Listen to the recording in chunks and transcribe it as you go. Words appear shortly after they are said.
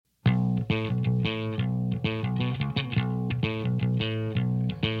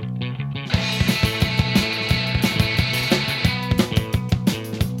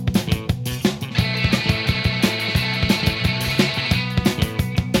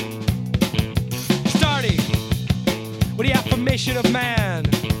creation of man.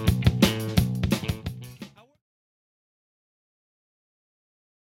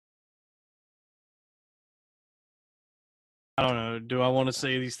 I don't know. Do I want to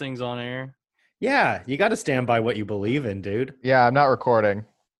say these things on air? Yeah, you got to stand by what you believe in, dude. Yeah, I'm not recording.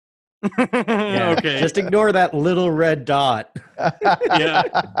 Yeah, Okay. just ignore that little red dot. Yeah.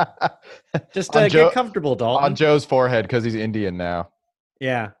 Just On Joe- get comfortable, Dalton. On Joe's forehead because he's Indian now.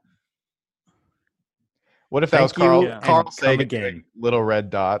 Yeah. What if that was Thank you, Carl? and Carl come Sagan again. doing little red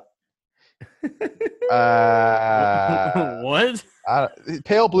dot. What?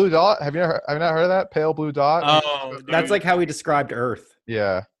 Pale blue dot. Have you not heard of that? Pale blue dot. Oh, That's dude. like how he described Earth.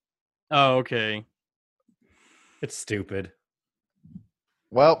 Yeah. Oh, okay. It's stupid.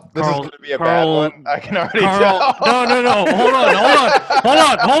 Well, this Carl- is going to be a Carl- bad one. I can already Carl, tell. no.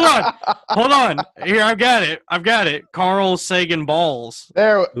 Hold on. Here, I've got it. Carl Sagan balls.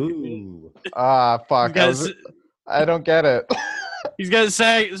 There. Ooh. Fuck. I don't get it. He's got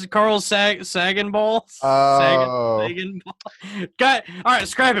Carl Sagan balls. Oh. Sagan ball. Got. All right,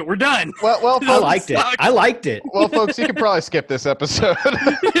 scrap it. We're done. Well, I Doesn't liked it. suck. I liked it. well, folks, you can probably skip this episode.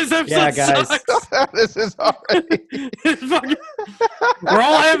 This episode Yeah, guys. sucks. This is already. It's fucking- We're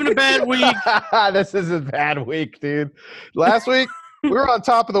all having a bad week. This is a bad week, dude. Last week we were on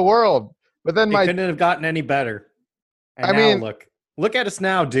top of the world, but then It my couldn't have gotten any better. And I now mean- look at us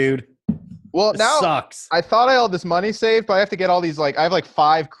now, dude. well This now sucks. I thought I had all this money saved, but I have to get all these I have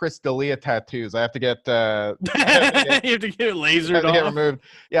 5 Chris D'Elia tattoos. I have to get You have to get it lasered get off. removed.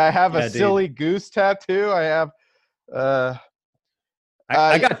 Yeah, I have Yeah, a dude. silly goose tattoo. I have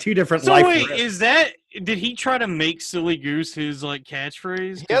I got 2 different So life wait, risks. did he try to make Silly Goose his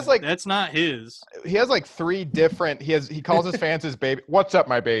catchphrase? He has, 'Cause that's not his. he has 3 different he calls his fans his baby. What's up,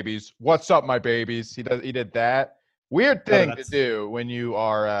 my babies? What's up, my babies? He did that. Weird thing to that's- do when you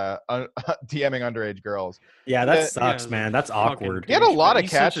are DMing underage girls. Yeah, Yeah, that sucks, man. That's Fucking awkward. He had a lot of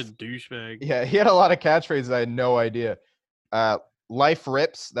He's such a catch- douchebag. Yeah, he had a lot of catchphrases I had no idea. Life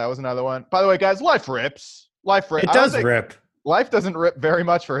rips, that was another one. By the way, guys, life rips. Life rips. It does rip. Life doesn't rip very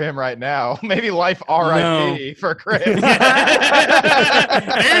much for him right now. Maybe life RIP for Chris. There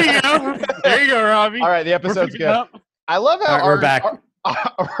you go. There you go, Robbie. All right, the We're episode's picking good. up. I love how All right, we're back.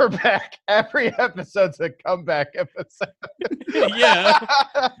 We're back. Every episode's a comeback episode. Yeah.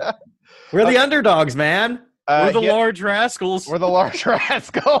 We're the underdogs, man. We're the yeah, large rascals. we're the Large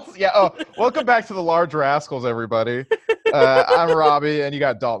Rascals. Yeah. Oh, welcome back to the Large Rascals, everybody. I'm Robbie, and you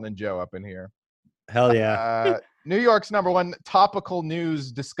got Dalton and Joe up in here. Hell yeah. New York's #1 topical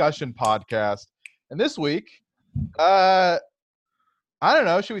news discussion podcast. And this week, I don't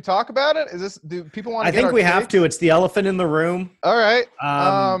know. Should we talk about it? Do people want to I think we have take? to. It's the elephant in the room. All right.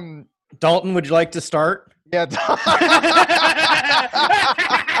 Dalton, would you like to start? Yeah.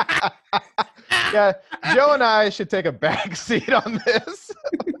 Yeah. Joe and I should take a back seat on this.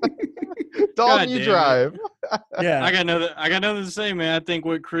 Dalton, you damn it. drive. Yeah. I got nothing to say, man. I think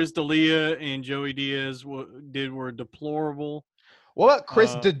what Chris D'Elia and Joey Diaz did were deplorable. What about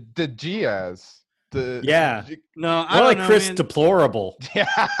Chris Uh, DeGiaz? Yeah. No, I More don't like know, Chris man. Deplorable. Yeah.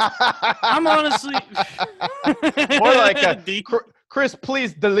 I'm honestly More like Deep- Chris,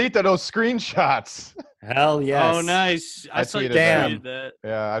 please delete those screenshots. Hell yes. Oh, nice. I saw tweeted you that. tweeted that.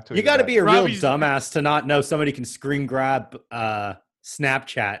 Yeah, I tweeted You got to that. be a Robbie's- real dumbass to not know somebody can screen grab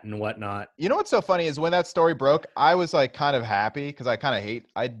Snapchat and whatnot. You know what's so funny is when that story broke, I was kind of happy because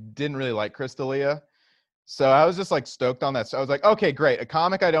I didn't really like Chris D'Elia. So I was just stoked on that. So I was like, okay, great. A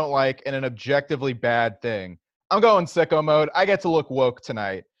comic I don't like and an objectively bad thing. I'm going sicko mode. I get to look woke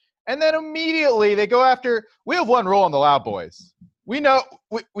tonight. And then immediately they go after, we have one rule on the Loud Boys. We know,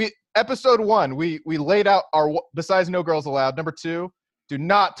 we episode 1, we laid out our, besides No Girls Allowed. Number 2, do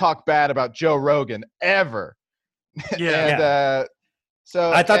not talk bad about Joe Rogan ever. Yeah. And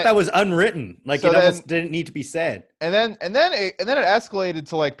so I thought that was unwritten. Like so it almost then- didn't need to be said. And then it escalated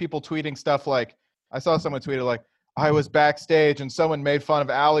to people tweeting stuff like, I saw someone tweeted I was backstage and someone made fun of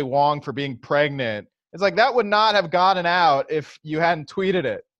Ali Wong for being pregnant. It's that would not have gotten out if you hadn't tweeted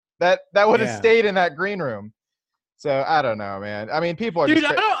it. That would have Yeah. stayed in that green room. So I don't know, man. I mean, people are Dude,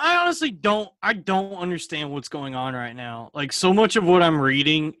 just I honestly don't understand what's going on right now. So much of what I'm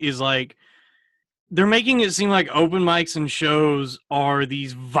reading is they're making it seem like open mics and shows are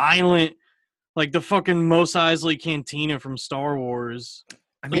these violent, the fucking Mos Eisley Cantina from Star Wars.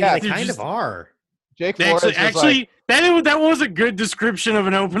 I mean, Yeah, they kind just- of are. Jake Flores was Actually, that was a good description of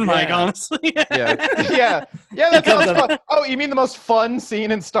an open mic, Yeah. honestly. yeah. That's the most fun. Oh, you mean the most fun scene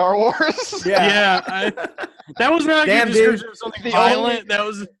in Star Wars? Yeah, that was not a Damn, good dude. description of something The violent. only- That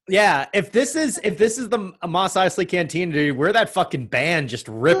was Yeah, if this is the Mos Eisley Cantina, dude, we're that fucking band just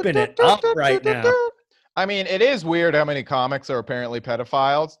ripping it up right now. I mean, it is weird how many comics are apparently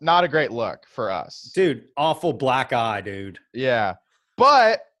pedophiles. Not a great look for us. Dude, awful black eye, dude. Yeah.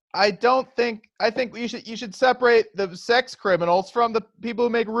 But I think you should separate the sex criminals from the people who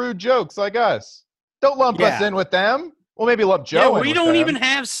make rude jokes like us. Don't lump us Yeah. in with them. Well, maybe lump Joe Yeah, in we with don't them. even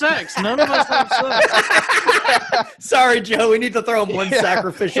have sex. None of us have sex. Sorry, Joe. We need to throw him one Yeah,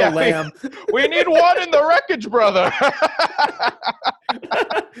 sacrificial yeah, lamb. We need one in the wreckage, brother.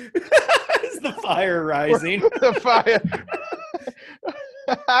 Is the fire rising? The fire.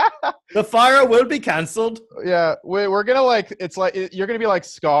 The fire will be canceled. Yeah, we're gonna like. It's like you're gonna be like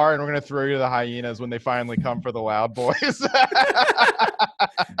Scar, and we're gonna throw you to the hyenas when they finally come for the Loud Boys.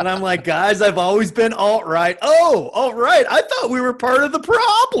 And I'm like, guys, I've always been alt-right. Oh, alt-right. I thought we were part of the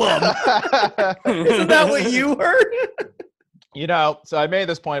problem. Isn't that what you heard? You know, so I made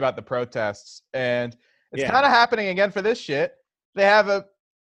this point about the protests, and it's Yeah. kind of happening again for this shit.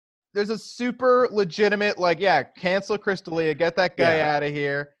 There's a super legitimate, like, yeah, cancel Chris D'Elia, get that guy Yeah. out of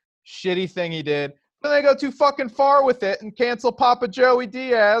here. Shitty thing he did. Then they go too fucking far with it and cancel Papa Joey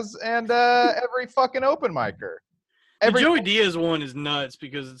Diaz and every fucking open micer. The Joey Diaz one is nuts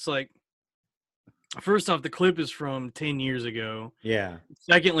because it's like, first off, the clip is from 10 years ago. Yeah.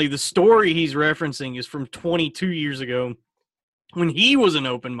 Secondly, the story he's referencing is from 22 years ago when he was an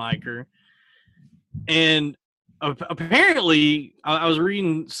open micer. And apparently, I was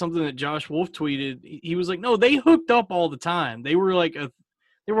reading something that Josh Wolf tweeted. He was like, no, they hooked up all the time. They were like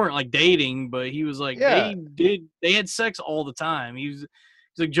they weren't like dating, but he was like, Yeah. they had sex all the time. He's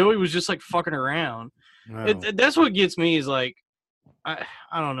like, Joey was just like fucking around. Wow. That's what gets me is like, I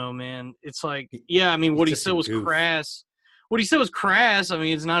don't know, man. It's like, yeah, I mean, what he just said a was goof. crass. What he said was crass. I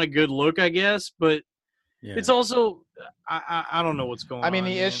mean, it's not a good look, I guess, but Yeah. it's also, I don't know what's going on. I mean,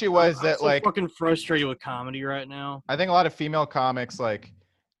 the man. issue was I'm that, so like, fucking frustrated with comedy right now. I think a lot of female comics, like,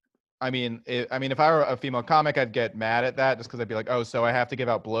 if I were a female comic, I'd get mad at that just because I'd be like, oh, so I have to give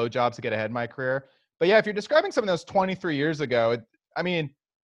out blowjobs to get ahead in my career. But yeah, if you're describing something that was 23 years ago, I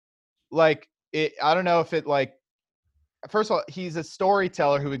don't know if it, like, first of all, he's a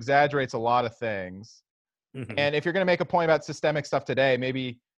storyteller who exaggerates a lot of things. Mhm. And if you're going to make a point about systemic stuff today,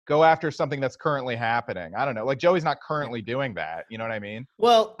 maybe go after something that's currently happening. I don't know. Like, Joey's not currently doing that. You know what I mean?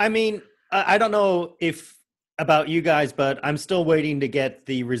 Well, I mean, I don't know if about you guys, but I'm still waiting to get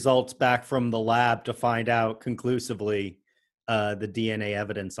the results back from the lab to find out conclusively the DNA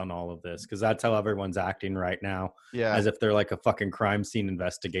evidence on all of this, because that's how everyone's acting right now, Yeah. as if they're like a fucking crime scene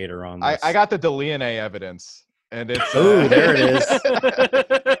investigator on this. I got the DNA evidence. And it's Ooh, there it is.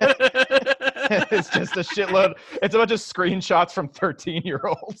 It's just a shitload. It's a bunch of screenshots from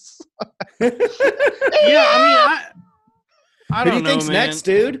 13-year-olds. Yeah, I Who do don't you know, think's man. next,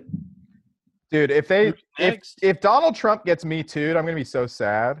 dude? Dude, if Who's next? Donald Trump gets Me Too'd, I'm gonna be so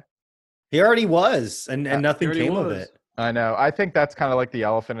sad. He already was, and nothing already came of was. it. I know. I think that's kind of like the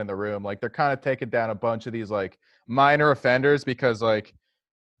elephant in the room. Like, they're kind of taking down a bunch of these like minor offenders because like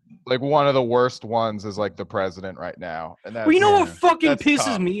one of the worst ones is like the president right now. And that's, Well, you know what fucking that's pisses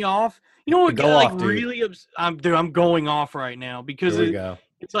tough. me off? You know what, Go like, off, dude. really, I'm going off right now because Here we go.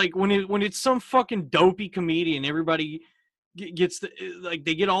 it's like when it's some fucking dopey comedian, everybody gets like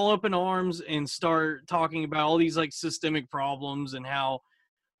they get all up in arms and start talking about all these like systemic problems and how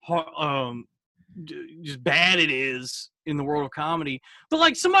just bad it is in the world of comedy. But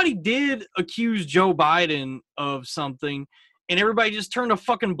like somebody did accuse Joe Biden of something, and everybody just turned a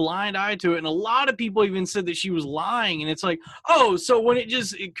fucking blind eye to it. And a lot of people even said that she was lying. And it's like, oh, so when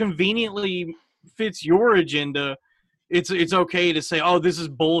it conveniently fits your agenda, it's okay to say, oh, this is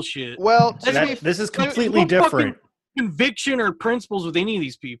bullshit. Well, This is completely no fucking different. conviction or principles with any of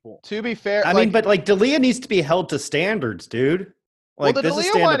these people. to be fair, I mean, but like D'Elia needs to be held to standards, dude. Like, well, the this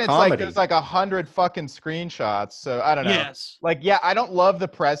is D'Elia stand-up one, it's like comedy. there's like 100 fucking screenshots. So I don't know. Yes. Like, yeah, I don't love the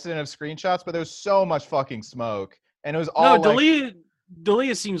precedent of screenshots, but there's so much fucking smoke, and it was all No, like,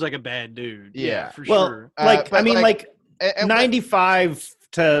 D'Elia seems like a bad dude. Yeah. for Well, sure. like, but I mean, like- like and- 95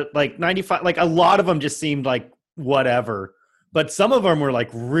 to like 95, like a lot of them just seemed like whatever, but some of them were like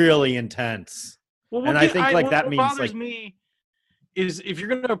really intense. Well, and I think, like, that what means, bothers like- me is if you're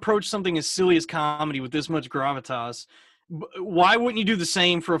going to approach something as silly as comedy with this much gravitas, why wouldn't you do the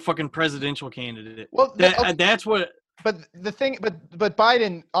same for a fucking presidential candidate? Well, That's what. But the thing, but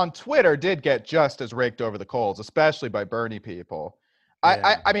Biden on Twitter did get just as raked over the coals, especially by Bernie people.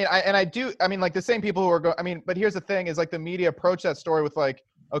 Yeah. I mean, like the same people who are going. I mean, but here's the thing: is like the media approach that story with like,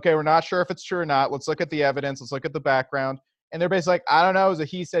 okay, we're not sure if it's true or not. Let's look at the evidence. Let's look at the background. And they're basically like, I don't know. It was a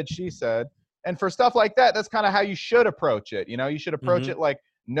he said, she said. And for stuff like that, that's kind of how you should approach it. You know, you should approach it like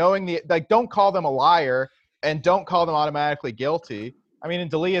knowing don't call them a liar and don't call them automatically guilty. I mean, in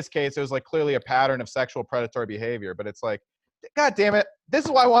Dalia's case, it was like clearly a pattern of sexual predatory behavior, but it's like, God damn it, this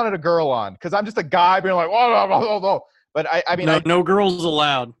is why I wanted a girl on, because I'm just a guy being like, whoa, whoa, whoa, whoa. But I mean, no girls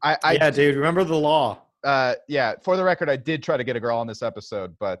allowed. Yeah, dude, remember the law. Yeah, for the record, I did try to get a girl on this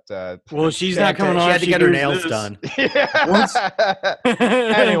episode, but well, she's not coming on. She had to get her hears nails this. done.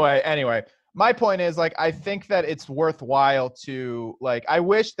 Anyway, my point is, like, I think that it's worthwhile to, like, I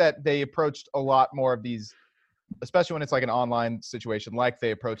wish that they approached a lot more of these, especially when it's like an online situation, like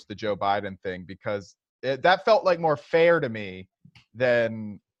they approached the Joe Biden thing, because that felt like more fair to me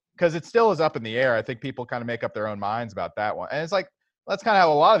than, because it still is up in the air. I think people kind of make up their own minds about that one, and it's like, that's kind of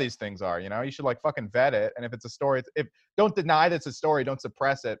how a lot of these things are, you know. You should like fucking vet it, and if it's a story, if don't deny that it's a story, don't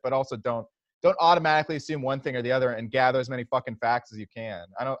suppress it, but also don't automatically assume one thing or the other and gather as many fucking facts as you can.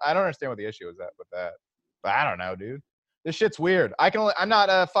 I don't understand what the issue is with that, but I don't know, dude. This shit's weird. I'm not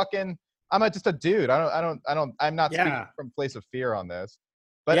just a dude. I'm not speaking from a place of fear on this,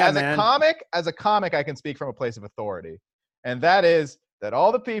 but as a comic, I can speak from a place of authority, and that is that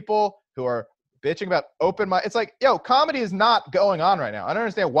all the people who are bitching about open mic, it's like, yo, comedy is not going on right now. I don't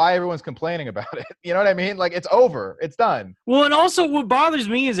understand why everyone's complaining about it. You know what I mean? Like, it's over. It's done. Well, and also what bothers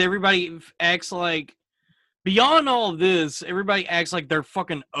me is everybody acts like, beyond all of this, everybody acts like they're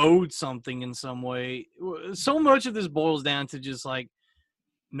fucking owed something in some way. So much of this boils down to just like,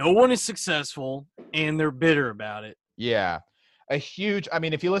 no one is successful and they're bitter about it. Yeah. I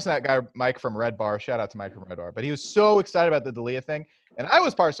mean, if you listen to that guy, Mike from Red Bar, shout out to Mike from Red Bar, but he was so excited about the D'Elia thing. And I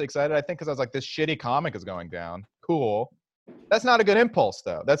was partially excited, I think, because I was like, this shitty comic is going down. Cool. That's not a good impulse,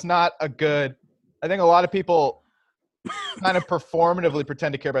 though. That's not a good, I think a lot of people kind of performatively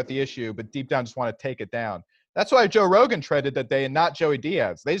pretend to care about the issue, but deep down just want to take it down. That's why Joe Rogan treaded that day and not Joey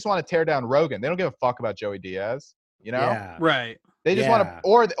Diaz. They just want to tear down Rogan. They don't give a fuck about Joey Diaz, you know? Yeah. Right. They just want to,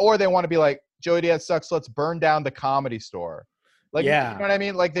 or they want to be like, Joey Diaz sucks, so let's burn down the Comedy Store. Like, you know what I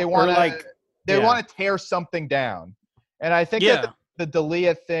mean? Like, they want to tear something down. And I think that the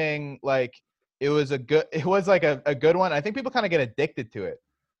D'Elia thing, like, it was like a good one. I think people kind of get addicted to it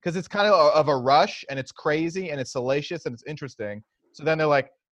because it's kind of a rush, and it's crazy and it's salacious and it's interesting. So then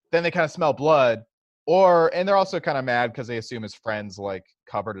then they kind of smell blood, and they're also kind of mad because they assume his friends like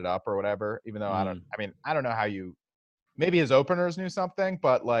covered it up or whatever, even though I don't know how maybe his openers knew something,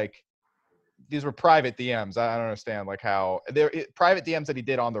 but like, these were private DMs. I don't understand like how they're private DMs that he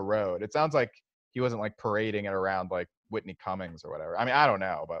did on the road. It sounds like he wasn't like parading it around like Whitney Cummings or whatever. I mean, I don't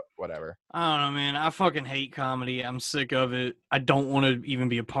know, but whatever. I don't know, man. I fucking hate comedy. I'm sick of it. I don't want to even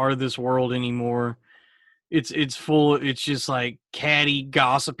be a part of this world anymore. It's just like catty,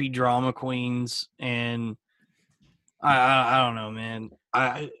 gossipy drama queens, and I don't know, man.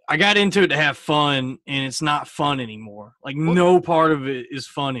 I got into it to have fun, and it's not fun anymore. Like, no part of it is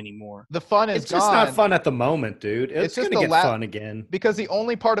fun anymore. The fun is It's just not fun at the moment, dude. It's just going to get fun again. Because the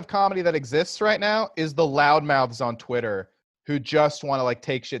only part of comedy that exists right now is the loudmouths on Twitter who just want to like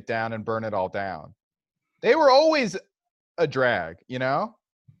take shit down and burn it all down. They were always a drag, you know?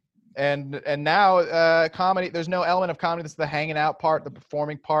 And now comedy, there's no element of comedy. That's the hanging out part, the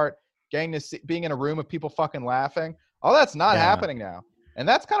performing part, being in a room of people fucking laughing. All that's not happening now. And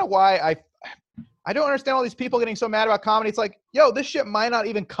that's kind of why I don't understand all these people getting so mad about comedy. It's like, yo, this shit might not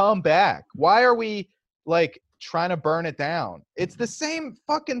even come back. Why are we like trying to burn it down? It's the same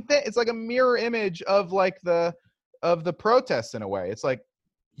fucking thing. It's like a mirror image of like the protests in a way. It's like,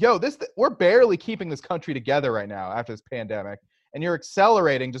 yo, we're barely keeping this country together right now after this pandemic, and you're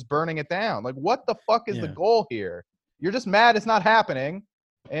accelerating, just burning it down. Like, what the fuck is the goal here? You're just mad it's not happening,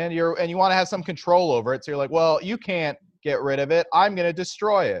 and you want to have some control over it. So you're like, well, you can't get rid of it. I'm going to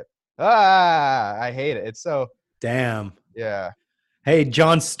destroy it. I hate it. It's so damn. Yeah. Hey,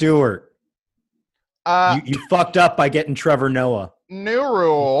 Jon Stewart. You fucked up by getting Trevor Noah. New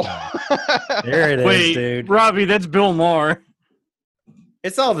rule. There it is, dude. Robbie, that's Bill Maher.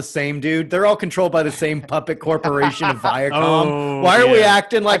 It's all the same, dude. They're all controlled by the same puppet corporation of Viacom. Oh, Why are we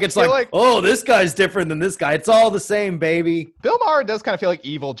acting like it's like, oh, this guy's different than this guy? It's all the same, baby. Bill Maher does kind of feel like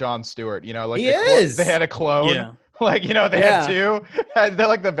evil Jon Stewart, you know? Like, he is. They had a clone. Yeah. Like, you know, they had two. They're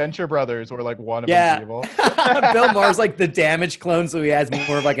like the Venture Brothers, where like one of them's evil. Bill Maher's like the damaged clone, so he has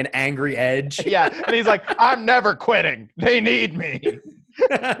more of like an angry edge. Yeah, and he's like, I'm never quitting. They need me.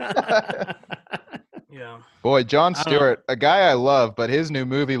 Yeah. Boy, Jon Stewart, a guy I love, but his new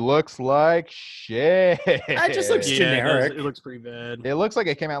movie looks like shit. That just looks generic. It looks pretty bad. It looks like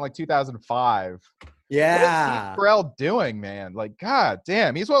it came out in like 2005. Yeah. What is Steve Carell doing, man? Like, god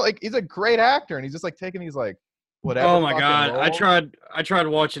damn, he's a great actor, and he's just like taking these like whatever. Oh my god, roles. I tried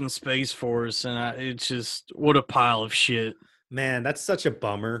watching Space Force, and it's just what a pile of shit. Man, that's such a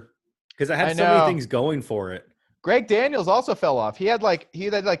bummer because I had so many things going for it. Greg Daniels also fell off. He had like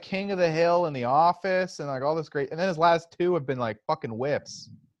King of the Hill in The Office and like all this great, and then his last two have been like fucking whiffs.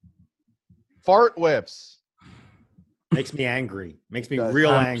 Fart whiffs. Makes me angry. Makes me Does. real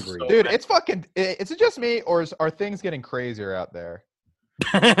I'm angry. so- Dude, it's fucking. Is it just me, or are things getting crazier out there?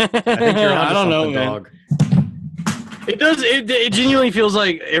 I think you're onto I don't know, something, man. dog. It does. It genuinely feels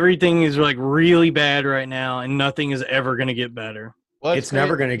like everything is like really bad right now, and nothing is ever going to get better. Well, It's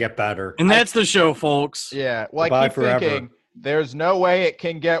never going to get better. And that's the show, folks. Yeah. Well, I Goodbye keep forever. thinking there's no way it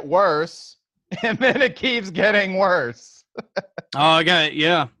can get worse, and then it keeps getting worse. Oh, I got it.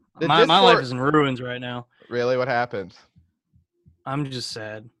 Yeah, The my life Discord- is in ruins right now. Really, what happened? I'm just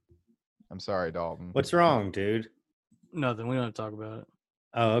sad. I'm sorry, Dalton. What's wrong, dude? Nothing. We don't have to talk about it.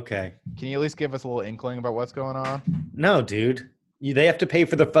 Oh, okay. Can you at least give us a little inkling about what's going on? No, dude. They have to pay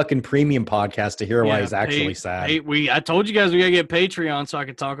for the fucking premium podcast to hear why Yeah, he's actually sad. I told you guys we gotta get Patreon so I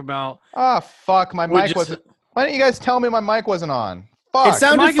could talk about. Ah, fuck! My We mic just- wasn't. Why didn't you guys tell me my mic wasn't on? Fuck! It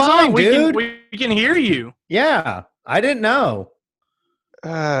sounded Mic is on. fine, We dude. we can hear you. Yeah, I didn't know. You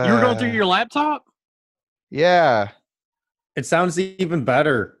were going through your laptop. Yeah. It sounds even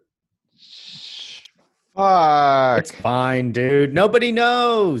better. Fuck. It's fine, dude. Nobody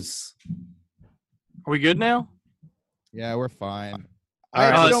knows. Are we good now? Yeah, we're fine. All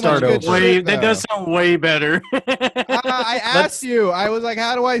right, had let's so start much over. good Way, shit, that does though. sound way better. I Let's- asked you. I was like,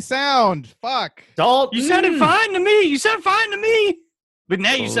 "How do I sound?" Fuck. Dalton. You sounded fine to me. You sounded fine to me. But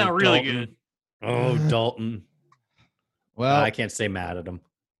now you Oh, sound really Dalton. good. Oh, Dalton. Well, I can't stay mad at him.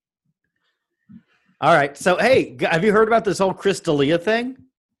 All right. So, hey, have you heard about this whole Chris D'Elia thing?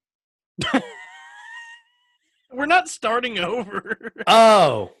 We're not starting over.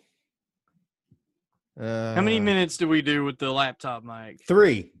 Oh, How many minutes do we do with the laptop mic?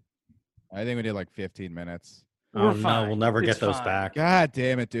 3. I think we did like 15 minutes. Oh, We're no. fine. We'll never It's get those fine. back. God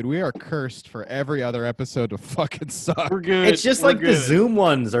damn it, dude. We are cursed for every other episode to fucking suck. We're good. It's just We're like the good. Zoom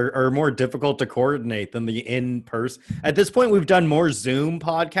ones are more difficult to coordinate than the in-person. At this point, we've done more Zoom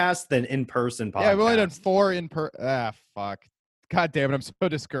podcasts than in-person podcasts. Yeah, we've only done 4 in per. Fuck. God damn it. I'm so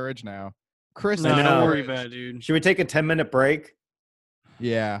discouraged now. Chris, No, I know. don't worry about it, dude. Should we take a 10-minute break?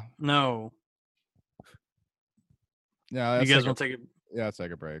 Yeah. No. Yeah. You Let's guys take want to take it? yeah, let's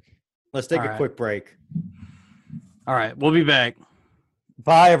take a break. Let's take All a right. quick break. All right. We'll be back.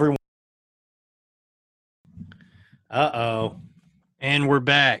 Bye, everyone. Uh-oh. And we're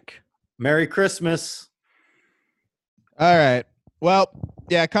back. Merry Christmas. All right. Well,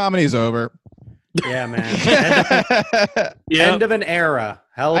 yeah, comedy's over. Yeah, man. Yeah. End of an era.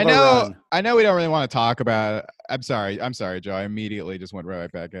 Hell of I a know. run. I know we don't really want to talk about it. I'm sorry, Joe. I immediately just went right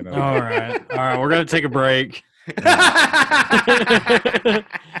back in. All right. All right. We're going to take a break. All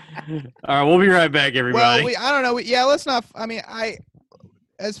right. We'll be right back, everybody. Well, I don't know. Yeah, let's not. I mean,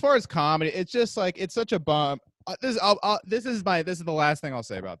 as far as comedy, it's just like it's such a bum. This is the last thing I'll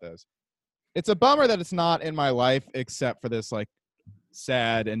say about this. It's a bummer that it's not in my life, except for this like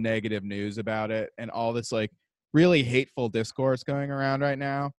sad and negative news about it, and all this like really hateful discourse going around right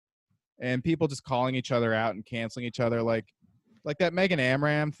now, and people just calling each other out and canceling each other, like that Megan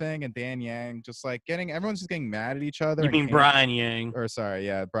Amram thing and Dan Yang, just like everyone's just getting mad at each other. You and mean can't- Brian Yang? Or sorry,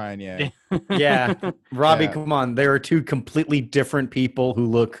 yeah, Brian Yang. Yeah. Robbie, Yeah. come on. There are two completely different people who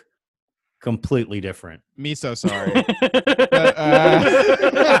look completely different. Me so sorry.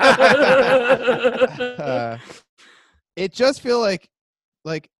 It just feels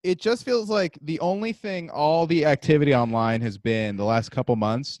like the only thing all the activity online has been the last couple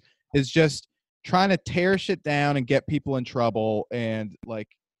months is just trying to tear shit down and get people in trouble and like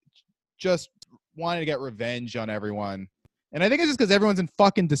just wanting to get revenge on everyone. And I think it's just because everyone's in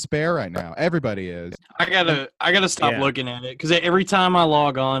fucking despair right now. Everybody is. I gotta stop Yeah. looking at it because every time I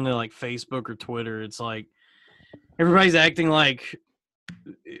log on to like Facebook or Twitter, it's like everybody's acting like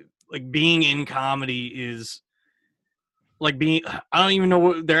being in comedy is like being. I don't even know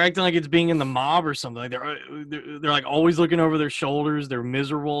what they're acting like. It's being in the mob or something. Like they're like always looking over their shoulders. They're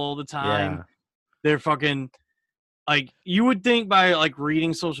miserable all the time. Yeah. They're fucking like you would think by like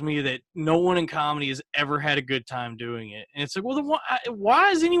reading social media that no one in comedy has ever had a good time doing it, and it's like, well, then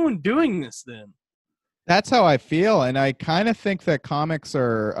why is anyone doing this then? That's how I feel, and I kind of think that comics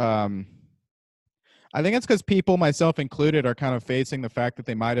are. I think it's because people, myself included, are kind of facing the fact that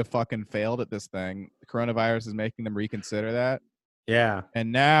they might have fucking failed at this thing. Coronavirus is making them reconsider that, Yeah.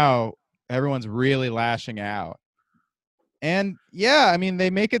 and now everyone's really lashing out. And yeah, I mean, they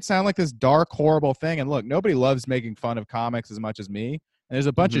make it sound like this dark, horrible thing. And look, nobody loves making fun of comics as much as me. And there's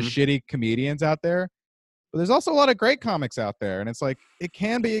a bunch of shitty comedians out there, but there's also a lot of great comics out there. And it's like, it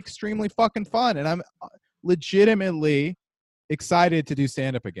can be extremely fucking fun. And I'm legitimately excited to do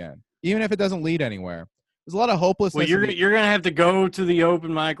stand-up again, even if it doesn't lead anywhere. there's a lot of hopelessness. Well, you're gonna have to go to the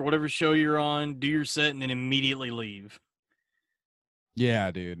open mic or whatever show you're on, do your set, and then immediately leave.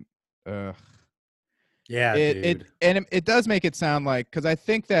 Yeah, dude. Ugh. Yeah, dude. It does make it sound like, because I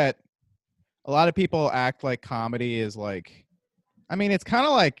think that a lot of people act like comedy is like, I mean, it's kind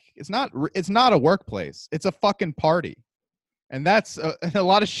of like it's not a workplace. It's a fucking party, and that's a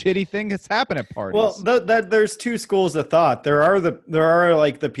lot of shitty things happen at parties. Well, there's two schools of thought. There are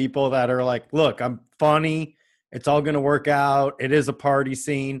like the people that are like, look, I'm funny. It's all going to work out. It is a party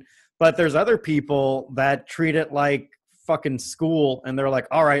scene. But there's other people that treat it like fucking school, and they're like,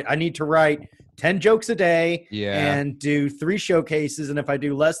 all right, I need to write 10 jokes a day and do 3 showcases. And if I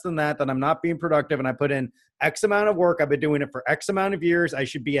do less than that, then I'm not being productive. And I put in X amount of work. I've been doing it for X amount of years. I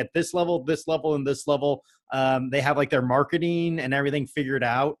should be at this level, and this level. They have like their marketing and everything figured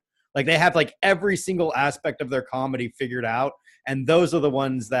out. Like they have like every single aspect of their comedy figured out. And those are the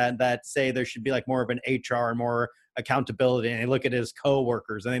ones that say there should be like more of an HR and more accountability. And they look at it as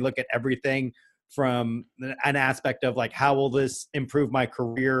coworkers, and they look at everything from an aspect of like, how will this improve my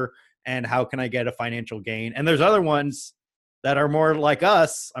career and how can I get a financial gain? And there's other ones that are more like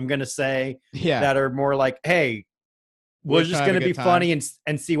us, I'm going to say, that are more like, hey, we're just going to be funny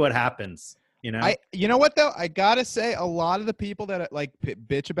and see what happens. You know what though? I gotta say, a lot of the people that like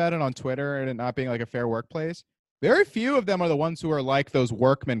bitch about it on Twitter and it not being like a fair workplace, very few of them are the ones who are like those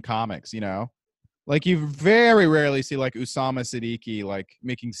workman comics. You know, like you very rarely see like Usama Siddiqui like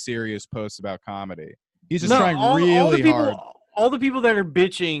making serious posts about comedy. He's just trying really hard. All the people that are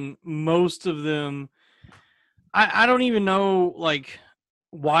bitching, most of them, I don't even know like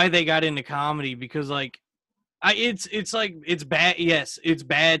why they got into comedy, because like it's like it's bad. Yes, it's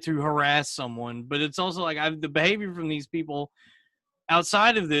bad to harass someone, but it's also like the behavior from these people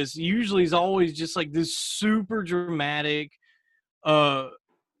outside of this usually is always just like this super dramatic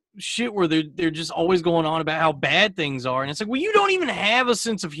shit where they're just always going on about how bad things are, and it's like, well, you don't even have a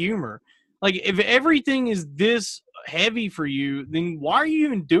sense of humor. Like if everything is this heavy for you, then why are you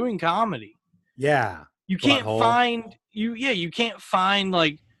even doing comedy? Yeah, you can't find you can't find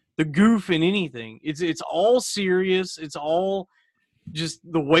like the goof in anything. It's all serious. It's all just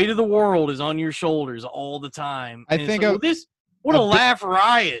the weight of the world is on your shoulders all the time. I think like, what a laugh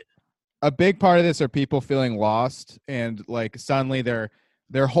riot. A big part of this are people feeling lost, and like suddenly their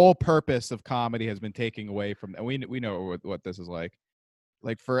whole purpose of comedy has been taken away from them. We know what this is like.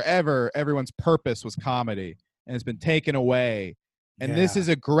 Like forever, everyone's purpose was comedy, and it's been taken away. And this is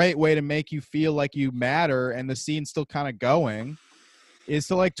a great way to make you feel like you matter, and the scene's still kind of going, is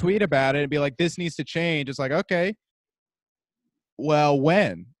to like tweet about it and be like, this needs to change. It's like, okay, well,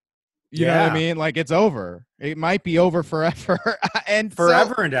 when? You know what I mean? Like it's over. It might be over forever. And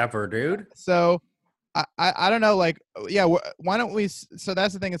forever and ever, dude. So I don't know, like, why don't we? So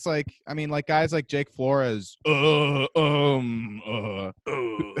that's the thing. It's like, I mean, like guys like Jake Flores. I'm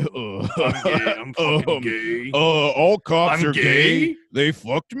fucking gay. All cops are gay. gay. They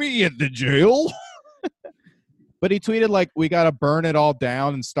fucked me at the jail. But he tweeted like, we got to burn it all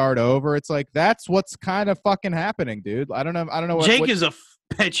down and start over. It's like, that's what's kind of fucking happening, dude. I don't know. What Jake is a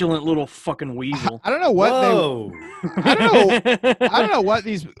petulant little fucking weasel. I don't know what I don't know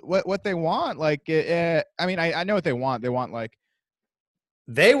what they want. Like, I mean, I know what they want. They want like,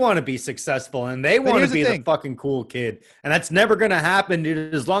 they want to be successful, and they want to be the fucking cool kid. And that's never going to happen,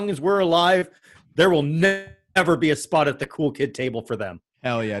 dude. As long as we're alive, there will never be a spot at the cool kid table for them.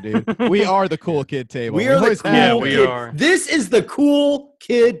 Hell yeah, dude. We are the cool kid table. We are the cool kid. Are. This is the cool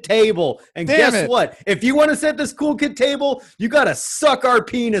kid table. And guess what? If you want to set this cool kid table, you got to suck our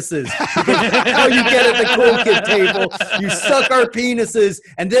penises. That's how you get at the cool kid table. You suck our penises,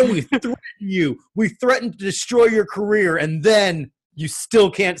 and then we threaten you. We threaten to destroy your career, and then you still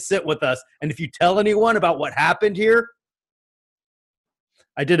can't sit with us. And if you tell anyone about what happened here,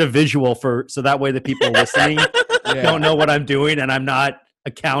 I did a visual so that way the people listening don't know what I'm doing, and I'm not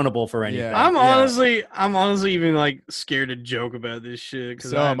accountable for anything. I'm honestly even like scared to joke about this shit.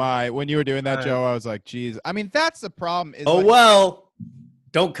 So am I. When you were doing that, Joe, I was like, geez. I mean, that's the problem. Is well,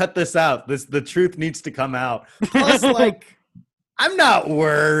 don't cut this out. The truth needs to come out. Plus, like, I'm not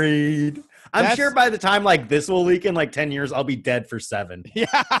worried. I'm sure by the time like this will leak in like 10 years, I'll be dead for 7. Yeah.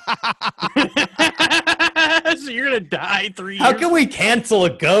 So you're gonna die 3 years. How can we cancel a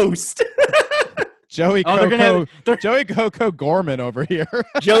ghost? Joey Coco Gorman over here.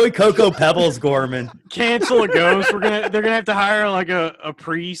 Joey Coco Pebbles Gorman. Cancel a ghost. They're gonna have to hire like a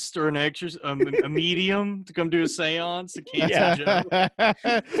priest or an exorcist, a medium to come do a seance to cancel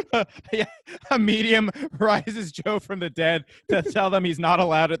Joe. A medium rises Joe from the dead to tell them he's not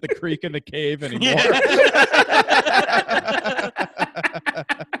allowed at the creek in the cave anymore.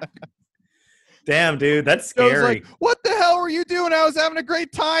 Damn, dude, that's Joe's scary. like, what the hell were you doing? I was having a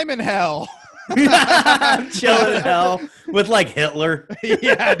great time in hell. Chilling in hell with like Hitler.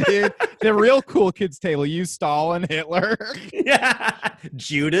 Yeah, dude. The real cool kids table. You, Stalin, Hitler, Yeah,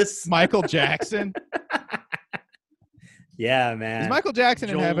 Judas. Michael Jackson. Yeah, Is man. Michael Jackson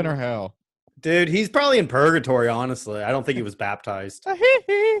in heaven Joel. or hell? Dude, he's probably in purgatory, honestly. I don't think he was baptized.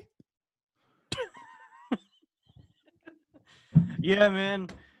 Yeah, man.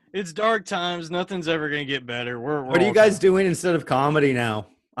 It's dark times. Nothing's ever gonna get better. We're What are you all guys doing instead of comedy now?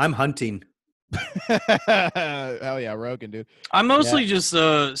 I'm hunting. Hell yeah, Rogan, dude. I mostly just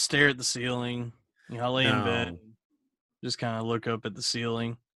stare at the ceiling. You know, I lay in No. bed, just kind of look up at the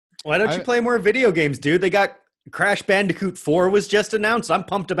ceiling. Why don't you play more video games, dude? They got Crash Bandicoot 4 was just announced. I'm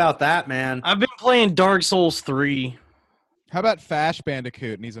pumped about that, man. I've been playing Dark Souls 3. How about Fash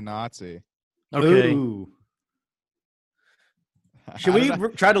Bandicoot and he's a Nazi? Okay. Ooh. Should I we don't know.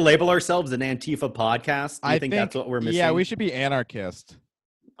 try to label ourselves an Antifa podcast? Do you think that's what we're missing? Yeah, we should be anarchist.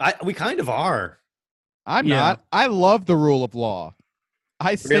 We kind of are. I'm Yeah. not. I love the rule of law.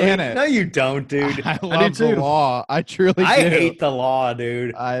 I stand it. No, you don't, dude. I love the too. law. I truly I do. hate the law,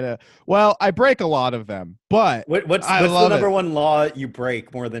 dude. Well, I break a lot of them, but What's I the love number it. one law you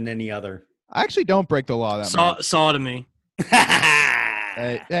break more than any other? I actually don't break the law that much. Sodomy.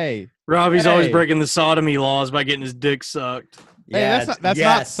 Hey, Robbie's always Hey. breaking the sodomy laws by getting his dick sucked. hey, that's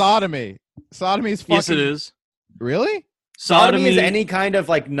not sodomy. Sodomy is fucking. Yes, it is. Really? Sodomy is any kind of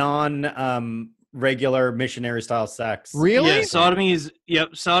like regular missionary style sex. Really? Yeah, sodomy is.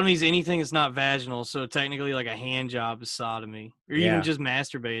 Yep, sodomy is anything that's not vaginal. So technically, like a hand job is sodomy, or Yeah. even just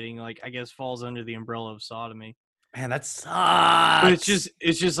masturbating. Like I guess falls under the umbrella of sodomy. Man, that sucks. But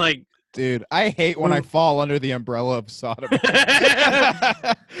it's just like Dude, I hate when I fall under the umbrella of sodomy.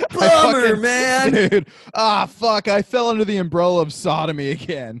 Bummer, man. Dude, fuck, I fell under the umbrella of sodomy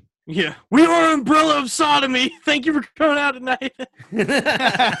again. yeah, we are umbrella of sodomy. Thank you for coming out tonight.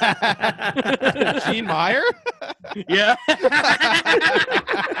 Gene Meyer? yeah.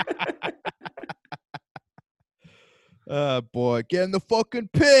 Boy, get in the fucking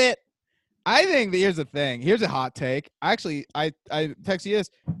pit. I think here's the thing. Here's a hot take. Actually, I text you this.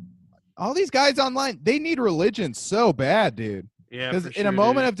 All these guys online, they need religion so bad, dude. Yeah, Because in a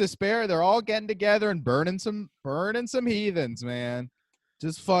moment of despair, they're all getting together and burning some heathens, man.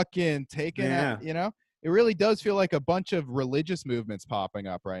 Just fucking taking Yeah. out, you know? It really does feel like a bunch of religious movements popping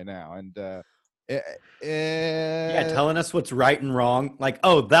up right now. And Yeah, telling us what's right and wrong. Like,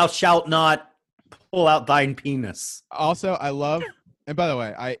 oh, thou shalt not pull out thine penis. also, I love, and by the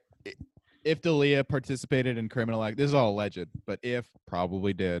way, if D'Elia participated in criminal act, this is all alleged, but if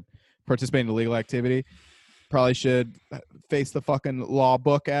probably did participate in illegal activity, probably should face the fucking law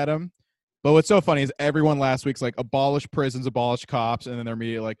book at him. But what's so funny is everyone last week's like, abolish prisons, abolish cops, and then they're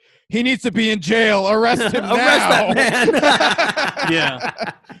immediately like, he needs to be in jail, arrest him now. Arrest that man. Yeah.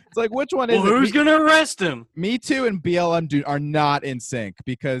 It's like, which one is Well, it? who's gonna arrest him? Me Too and BLM are not in sync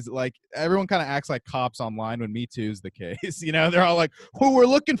because like everyone kind of acts like cops online when Me Too is the case. You know, they're all like, well, we're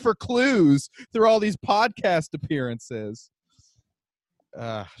looking for clues through all these podcast appearances.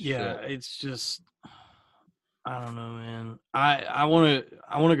 Yeah, shit. it's just I don't know, man. I want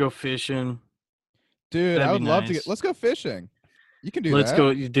to go fishing. Dude, That'd I be would love to nice. let's go fishing. You can do Let's that.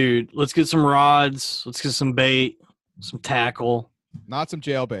 go, dude. Let's get some rods. Let's get some bait, some tackle. Not some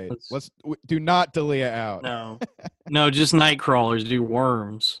jailbait. Let's- Do not D'Elia out. No, just night crawlers. Do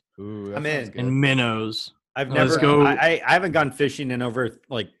worms Ooh, that I'm sounds in. good. and minnows. I've Let's never go. I haven't gone fishing in over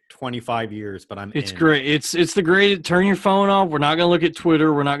like 25 years, but I'm It's in. great. It's the great. Turn your phone off. We're not gonna look at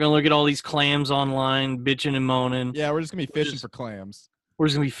Twitter. We're not gonna look at all these clams online bitching and moaning. Yeah, we're just gonna be fishing just- for clams. We're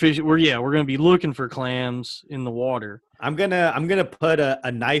just gonna be fishing. We're gonna be looking for clams in the water. I'm gonna put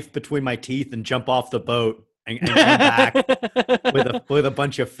a knife between my teeth and jump off the boat and come back with a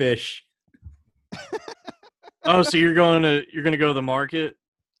bunch of fish. Oh, so you're gonna go to the market?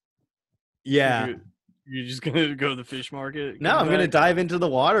 Yeah. You're just gonna go to the fish market? No, come I'm gonna back? dive into the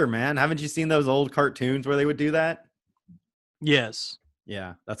water, man. Haven't you seen those old cartoons where they would do that? Yes.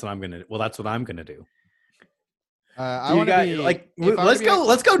 Yeah, that's what I'm gonna. Well, that's what I'm gonna do. I You want to got- be like if I'm let's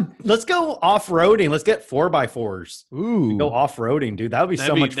gonna go let's go off roading. Let's get 4x4s. be Ooh, Go off roading, dude. That would be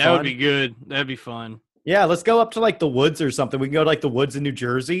so much that fun. would be good. That'd be fun. Yeah, let's go up to like the woods or something. We can go to like the woods in New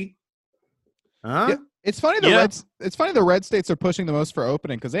Jersey. Huh? Yeah. It's funny the red states are pushing the most for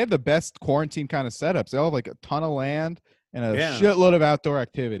opening because they have the best quarantine kind of setups. They all have like a ton of land and a Yeah. shitload of outdoor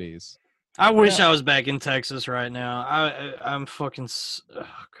activities. I wish Yeah. I was back in Texas right now. I'm fucking.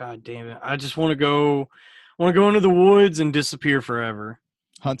 God damn it! I just want to go. Want to go into the woods and disappear forever.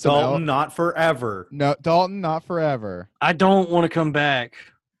 Hunt some Dalton, elk. not forever. No, Dalton, not forever. I don't want to come back.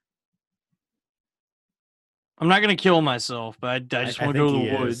 I'm not gonna kill myself, but I just want to go to think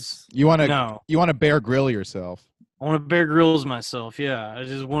the he woods. is. You want to No, Bear Grill yourself. I want to Bear Grylls myself. Yeah, I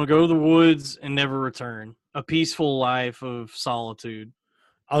just want to go to the woods and never return. A peaceful life of solitude.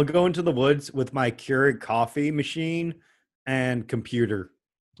 I'll go into the woods with my Keurig coffee machine and computer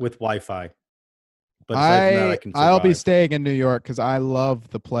with Wi-Fi. But aside from that, I can I'll be survive. staying in New York because I love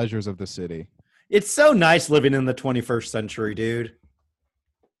the pleasures of the city. It's so nice living in the 21st century, dude.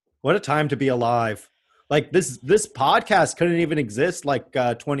 What a time to be alive. Like this podcast couldn't even exist like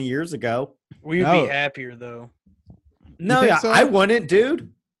 20 years ago. We'd No. be happier though. No, think yeah, so? I wouldn't,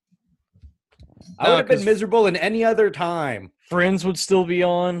 dude. I No, would have been 'cause- miserable in any other time. Friends would still be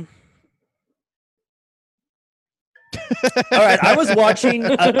on. All right, I was watching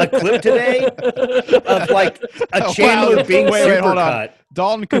a clip today of like a Wow. Chandler Bing Wait, hold on. supercut.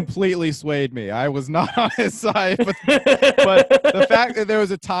 Dalton completely swayed me. I was not on his side, but the fact that there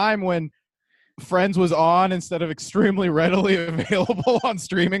was a time when Friends was on instead of extremely readily available on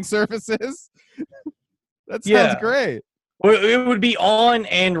streaming services. That sounds Yeah. great. Well, it would be on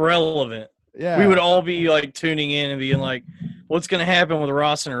and relevant. Yeah. We would all be like tuning in and being like, "What's going to happen with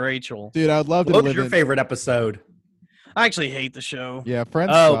Ross and Rachel?" Dude, I'd love to What was live your in. favorite episode? I actually hate the show. Yeah,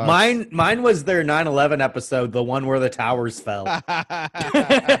 Friends. Oh, sucks. mine was their 9/11 episode, the one where the towers fell.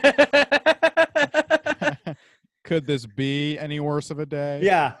 Could this be any worse of a day?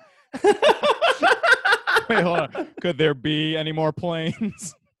 Yeah. Wait, hold on. Could there be any more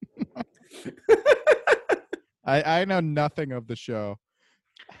planes? I know nothing of the show.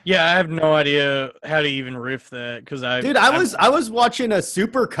 Yeah, I have no idea how to even riff that because I was watching a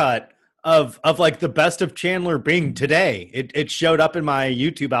supercut of like the best of Chandler Bing today. It showed up in my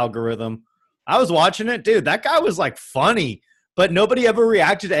YouTube algorithm. I was watching it, dude. That guy was like funny, but nobody ever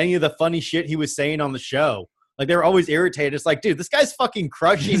reacted to any of the funny shit he was saying on the show. Like they were always irritated. It's like, dude, this guy's fucking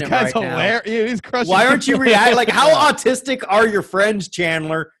crushing This it guy's right now. hilarious. Yeah, he's crushing. Why aren't you reacting? Like, how Yeah. autistic are your friends,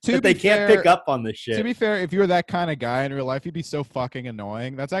 Chandler, To that they be can't fair- pick up on this To shit? be fair, if you were that kind of guy in real life, you'd be so fucking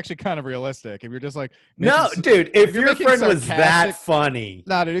annoying. That's actually kind of realistic. If you're just like, No, making dude, if you're your making friend was that sarcastic- funny.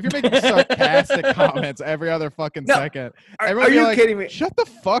 Nah, dude, if you're making sarcastic comments every other fucking No, second, Are, everyone are would be you like, kidding me? Shut the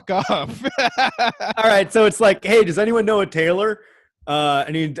fuck up. All right, so it's like, hey, does anyone know a tailor?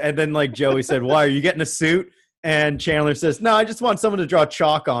 And then like Joey said, why are you getting a suit? And Chandler says, no, I just want someone to draw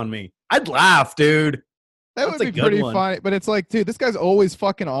chalk on me. I'd laugh, dude. That That's would a be good pretty one. funny. But it's like, dude, this guy's always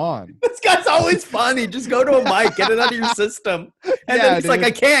fucking on. This guy's always funny. Just go to a mic, get it out of your system. And Yeah, then he's like, dude.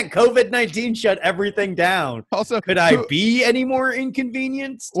 I can't. COVID-19 shut everything down. Also, Could I be any more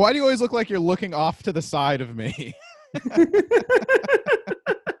inconvenienced? why do you always look like you're looking off to the side of me?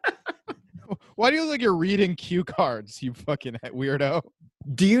 Why do you look like you're reading cue cards, you fucking weirdo?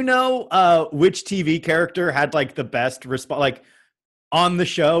 Do you know which TV character had like the best response? Like on the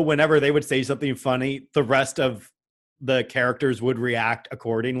show, whenever they would say something funny, the rest of the characters would react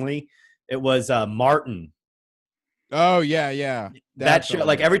accordingly. It was Martin. Oh, yeah. That show,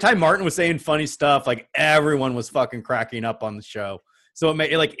 like every time Martin was saying funny stuff, like everyone was fucking cracking up on the show. So it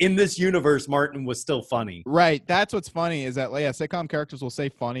made like in this universe, Martin was still funny. Right. That's what's funny is that, yeah, sitcom characters will say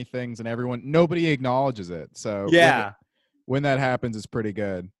funny things and nobody acknowledges it. So Yeah, when that happens, it's pretty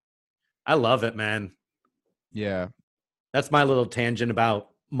good. I love it, man. Yeah. That's my little tangent about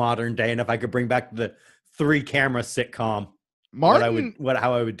modern day. And if I could bring back the 3-camera sitcom, Martin,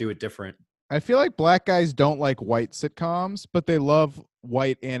 how I would do it different. I feel like black guys don't like white sitcoms, but they love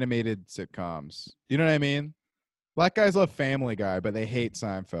white animated sitcoms. You know what I mean? Black guys love Family Guy, but they hate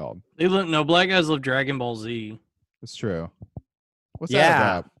Seinfeld. No, black guys love Dragon Ball Z. It's true. What's Yeah. that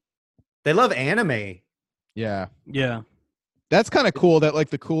about? They love anime. Yeah. Yeah. That's kind of cool that like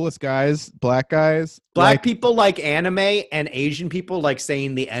the coolest guys, black guys, Black like, people like anime, and Asian people like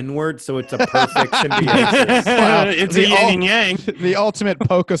saying the N-word, so it's a perfect symbiosis. Wow. It's The a yin and yang. the ultimate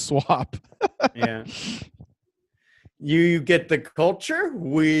polka swap. Yeah. You get the culture,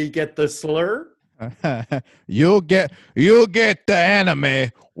 we get the slur. You'll get the anime,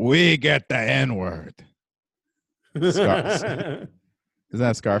 we get the N-word. Isn't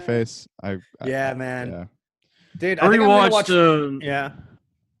that Scarface? Yeah, man. Yeah. Dude, I I think I'm gonna rewatched. watch. Yeah.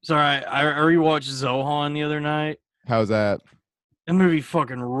 Sorry, I rewatched Zohan the other night. How's that? That movie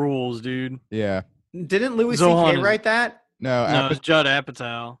fucking rules, dude. Yeah. Didn't Louis Zohan C.K. is- write that? No, No, it's Judd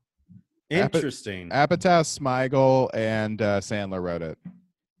Apatow. Interesting. Apatow, Smigel, and Sandler wrote it.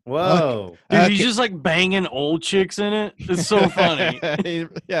 Whoa. Dude, he's Okay. just like banging old chicks in it. It's so funny.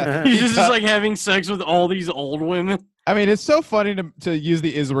 Yeah. He's just like having sex with all these old women. I mean, it's so funny to use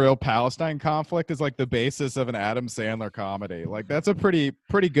the Israel-Palestine conflict as like the basis of an Adam Sandler comedy. Like that's a pretty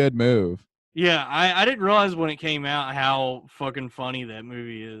good move. Yeah, I didn't realize when it came out how fucking funny that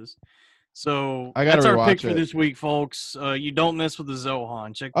movie is. So I gotta that's our pick rewatch for it. this week, folks. You don't mess with the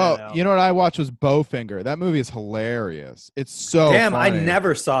Zohan. Check that Oh, out. you know what I watched was Bowfinger. That movie is hilarious. It's so Damn, I funny.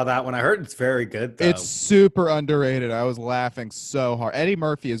 never saw that one. I heard it's very good though. It's super underrated. I was laughing so hard. Eddie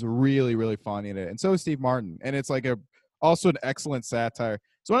Murphy is really, really funny in it, and so is Steve Martin. And it's like also an excellent satire.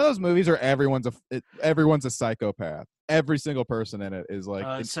 It's one of those movies where everyone's a psychopath. Every single person in it is like.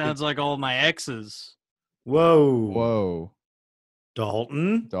 It sounds like all my exes. Whoa. Whoa,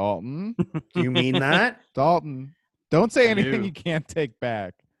 Dalton? Dalton, Do you mean that? Dalton. Don't say I anything do. you can't take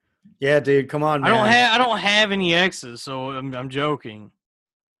back. Yeah, dude, come on, man. I don't have any exes, so I'm joking.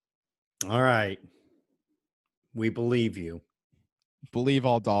 All right. We believe you. Believe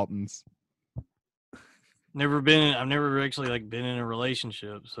all Daltons. I've never actually like been in a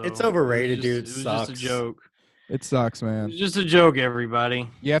relationship, so It's overrated, it dude. was just Sucks. a joke. It sucks, It man. was just a joke, everybody.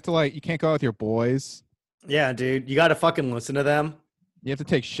 You have to you can't go out with your boys. Yeah, dude. You got to fucking listen to them. You have to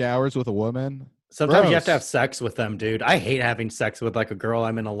take showers with a woman. Sometimes you have to Gross. have sex with them, dude. I hate having sex with like a girl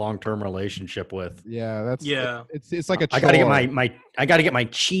I'm in a long-term relationship with. Yeah, that's Yeah. It's like a chore. I got to get I got to get my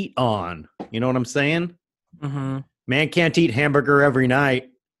cheat on. You know what I'm saying? Mm-hmm. Man can't eat hamburger every night.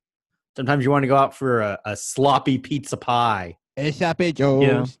 Sometimes you want to go out for a sloppy pizza pie. Sloppy Joe.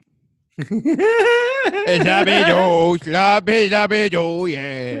 Yeah. Sloppy Joe. Sloppy Joe.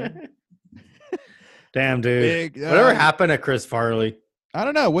 Yeah. Damn, dude. Big, Whatever happened to Chris Farley? I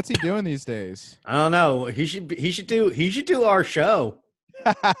don't know. What's he doing these days? I don't know. He should do our show.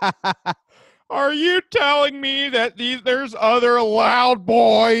 Are you telling me that there's other loud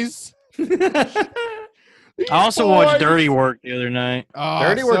boys? I also watched Dirty Work the other night. Oh,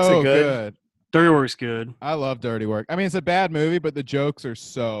 Dirty Work's so a good- Dirty Work's good. I love Dirty Work. I mean, it's a bad movie, but the jokes are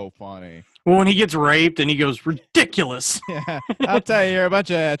so funny. Well, when he gets raped and he goes ridiculous. Yeah, I'll tell you, you're a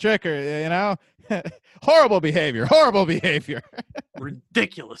bunch of trickers. You know, horrible behavior. Horrible behavior.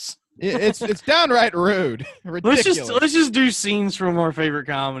 Ridiculous. It's downright rude. Ridiculous. Let's just do scenes from our favorite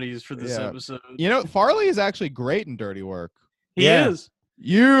comedies for this Yeah. episode. You know, Farley is actually great in Dirty Work. He Yeah. is.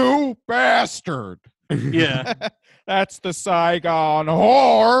 You bastard. Yeah. That's the Saigon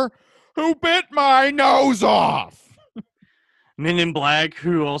whore who bit my nose off. Men in Black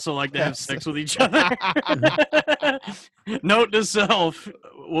who also like to have sex with each other. Note to self.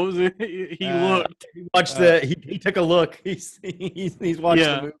 What was it? He looked. He took a look. He's watched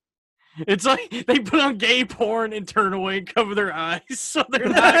Yeah. the movie. It's like they put on gay porn and turn away and cover their eyes so they're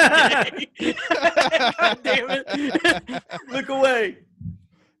not gay. God damn it. Look away.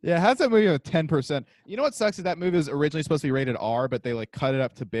 Yeah, how's that movie with 10%? You know what sucks is that movie was originally supposed to be rated R, but they like cut it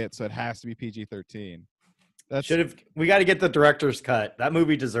up to bits, so it has to be PG-13. That's We got to get the director's cut. That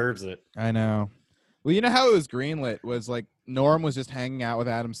movie deserves it. I know. Well, you know how it was greenlit was like Norm was just hanging out with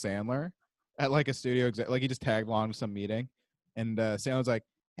Adam Sandler at like a studio like he just tagged along to some meeting, and Sandler was like,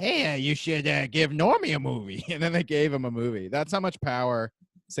 "Hey, you should give Normie a movie," and then they gave him a movie. That's how much power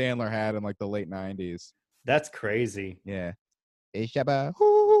Sandler had in like the late '90s. That's crazy. Yeah. Hey, Shabba.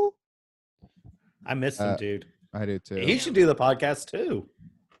 Hoo. I miss him, dude. I do too. He should do the podcast too.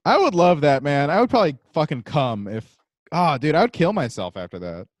 I would love that, man. I would probably fucking come if. Oh, dude, I would kill myself after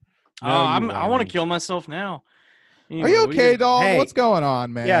that. I want to kill myself now. Are you okay, Dalton? Hey. What's going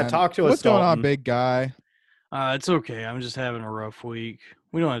on, man? Yeah, talk to us, What's going on, Dalton. big guy? It's okay. I'm just having a rough week.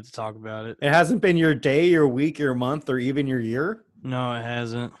 We don't have to talk about it. It hasn't been your day, your week, your month, or even your year. No, it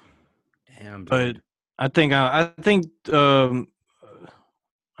hasn't. Damn, But dude. I think I think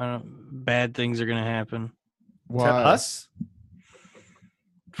bad things are gonna happen To Why? us,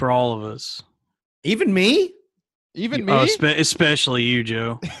 for all of us. even me. Even me? Especially you,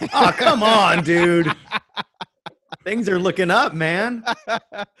 Joe. Oh, come on, dude. Things are looking up, man.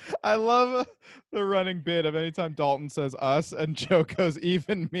 I love the running bit of anytime Dalton says us and Joe goes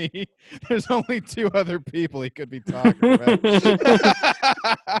even me. There's only two other people he could be talking about.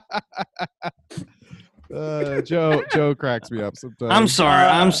 Joe cracks me up sometimes.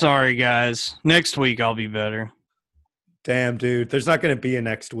 I'm sorry, guys. Next week I'll be better. Damn, dude. There's not going to be a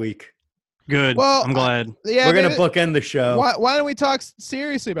next week. Good. Well, I'm glad. Yeah, We're going maybe- to bookend the show. Why don't we talk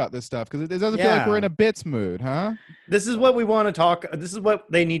seriously about this stuff? Because it doesn't feel like Yeah. we're in a bits mood, huh? This is what we want to talk. This is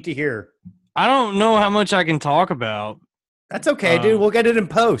what they need to hear. I don't know how much I can talk about. That's okay, dude. We'll get it in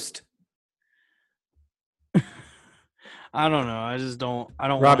post. I don't know. I just don't. I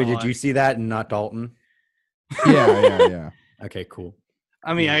don't. Robbie, wanna did you see that and not Dalton? Yeah. Okay, cool.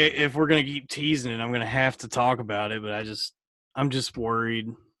 I mean, if we're gonna keep teasing it, I'm gonna have to talk about it. But I'm just worried.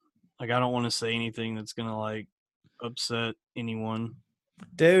 Like, I don't want to say anything that's gonna like upset anyone.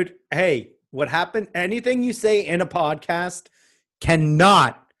 Dude, hey, what happened? Anything you say in a podcast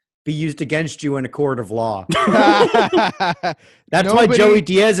cannot be used against you in a court of law. That's That's why Joey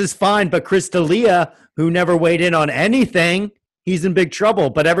Diaz is fine, but Chris D'Elia, who never weighed in on anything, he's in big trouble.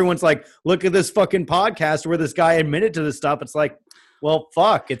 But everyone's like, look at this fucking podcast where this guy admitted to this stuff. It's like, well,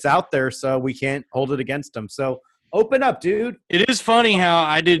 fuck, it's out there, so we can't hold it against him. So open up, dude. It is funny how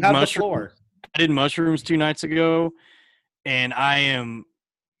I did Have the mushrooms. floor. I did mushrooms 2 nights ago, and I am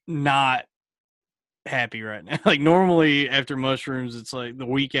not happy right now. Like normally after mushrooms, it's like the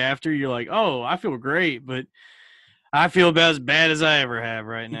week after you're like, oh, I feel great, but I feel about as bad as I ever have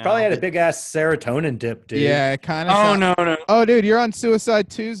right now. You probably had a big ass serotonin dip, dude. Yeah, it kind of. Oh no. Oh, dude, you're on Suicide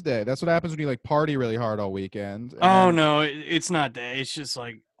Tuesday. That's what happens when you like party really hard all weekend. and Oh then- no, it's not that. It's just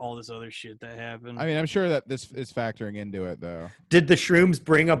like all this other shit that happened. I mean, I'm sure that this is factoring into it though. Did the shrooms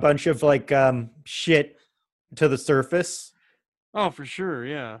bring a bunch of like shit to the surface? oh, for sure,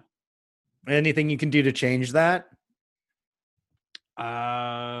 yeah. Anything you can do to change that?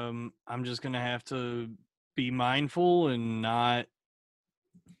 I'm just gonna have to be mindful and not.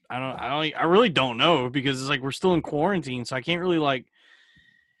 I really don't know because it's like we're still in quarantine, so I can't really like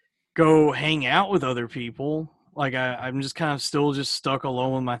go hang out with other people. Like I'm just kind of still just stuck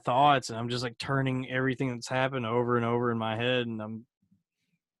alone with my thoughts, and I'm just like turning everything that's happened over and over in my head, and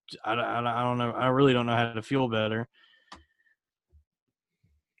I don't know. I really don't know how to feel better.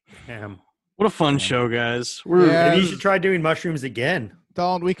 Damn. What a fun Yeah. show, guys. Yeah. Maybe you should try doing mushrooms again.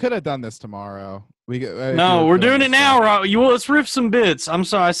 Dalton, we could have done this tomorrow. No, we're doing it now, Rob. Let's riff some bits. I'm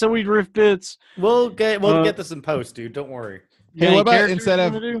sorry, I said we'd riff bits. We'll get this in post, dude. Don't worry. Hey, Any what about characters instead you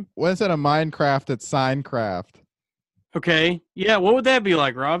of- wanna do? Instead of Minecraft, it's Signcraft. Okay, yeah. What would that be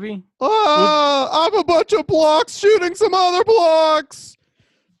like, Robbie? Oh, I'm a bunch of blocks shooting some other blocks.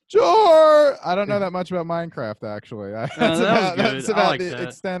 Sure. I don't know that much about Minecraft, actually. That's that was about, good. that's I about like the that.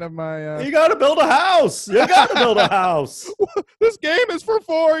 extent of my. You gotta build a house. You gotta build a house. This game is for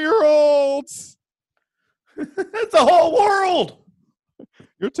 4-year-olds. It's a whole world.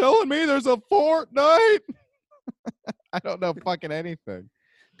 You're telling me there's a Fortnite? I don't know fucking anything.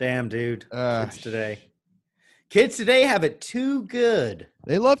 Damn, dude. Uh, Kids today have it too good.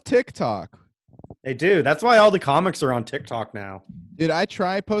 They love TikTok. They do. That's why all the comics are on TikTok now. Dude, I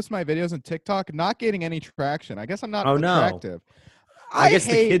try post my videos on TikTok, not getting any traction. I guess I'm not Oh, no. attractive. I guess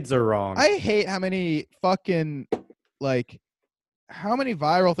hate, the kids are wrong. I hate how many fucking how many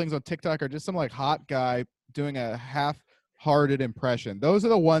viral things on TikTok are just some like hot guy doing a half-hearted impression. Those are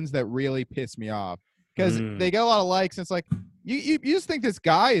the ones that really piss me off because they get a lot of likes. And it's like you just think this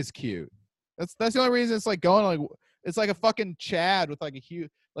guy is cute. That's the only reason it's like going like it's like a fucking Chad with like a huge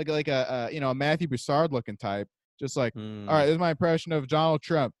like a a Matthew Broussard looking type. Just like, all right, this is my impression of Donald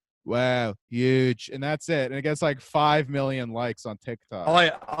Trump. Wow, huge, and that's it. And it gets like 5 million likes on TikTok.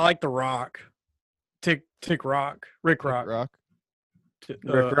 I like The Rock. Rick Rock. Rick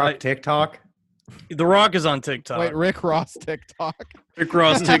Rick Rock TikTok. The Rock is on TikTok. Wait, Rick Ross TikTok. Rick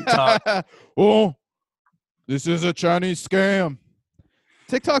Ross TikTok. Oh, this is a Chinese scam.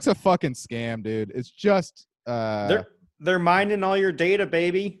 TikTok's a fucking scam, dude. It's just They're mining all your data,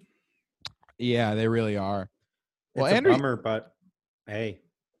 baby. yeah, they really are. Well, It's Andrew, a bummer, but hey.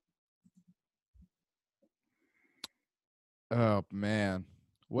 oh man,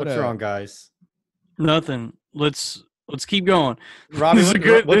 What's wrong, guys? Nothing. Let's keep going. Robbie, This is a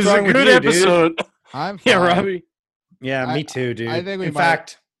good. what's This is a wrong with good you, dude? episode. I'm Yeah, fine. Robbie. Yeah, me too, dude. I think we In might-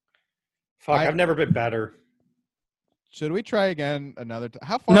 fact, I- I've never been better. Should we try again another time?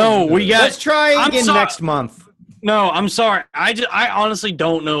 How far? No, into we this? got- Let's try I'm again sorry. next month. No, I'm sorry. I honestly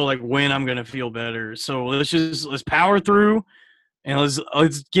don't know like when I'm gonna feel better. So let's power through, and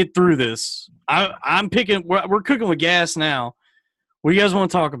let's get through this. I'm picking. We're cooking with gas now. What do you guys want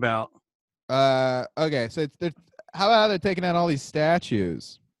to talk about? Okay, so how about they're taking out all these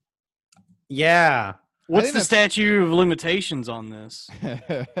statues? Yeah. What's think the that's- statute of limitations on this?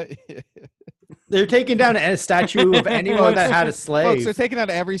 They're taking down a statue of anyone that had a Folks, slave. they're taking out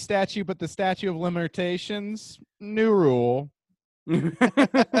every statue but the statue of limitations. New rule.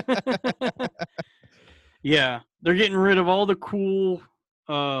 Yeah, they're getting rid of all the cool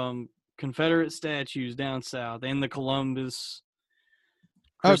Confederate statues down south and the Columbus.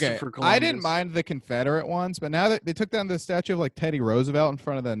 Okay, Christopher I didn't Columbus. mind the Confederate ones, but now that they took down the statue of like Teddy Roosevelt in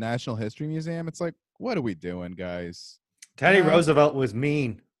front of the National History Museum, it's like, what are we doing, guys? Teddy Yeah. Roosevelt was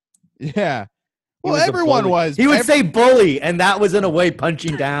mean. Yeah. He Well, was a everyone bully. was. He would Ev- say bully, and that was in a way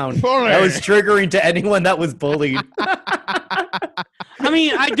punching down. Bully. That was triggering to anyone that was bullied. I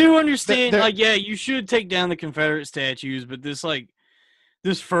mean, I do understand. They're- Like, yeah, you should take down the Confederate statues, but this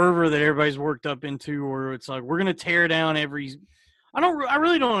fervor that everybody's worked up into, where it's like we're gonna tear down every. I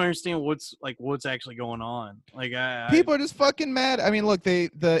really don't understand what's actually going on. Like People are just fucking mad. I mean, look,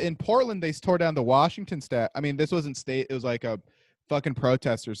 in Portland they tore down the Washington I mean, this wasn't state. It was like a fucking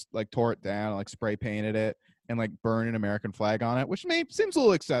protesters like tore it down, like spray painted it, and like burned an American flag on it, which seems a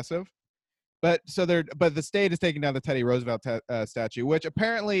little excessive. But the state is taking down the Teddy Roosevelt statue, which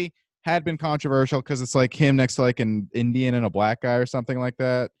apparently had been controversial because it's like him next to like an Indian and a black guy or something like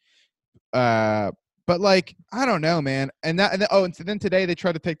that. But like, I don't know, man. And then today they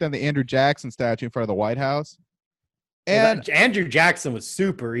tried to take down the Andrew Jackson statue in front of the White House. And Andrew Jackson was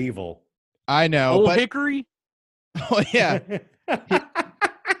super evil. I know, Old but Hickory. oh yeah,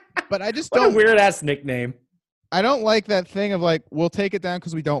 but I just What don't. a weird ass nickname. I don't like that thing of like, we'll take it down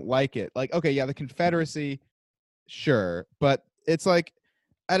because we don't like it. Like, okay, yeah, the Confederacy, sure, but it's like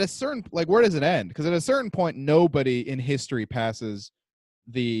at a certain, like, where does it end? Because at a certain point, nobody in history passes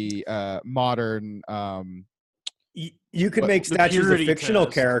the modern. You could make The statues of purity fictional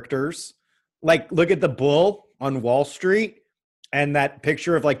test. characters. Like, look at the bull on Wall Street and that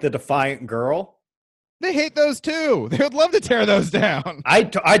picture of like the defiant girl. They hate those too. They would love to tear those down. I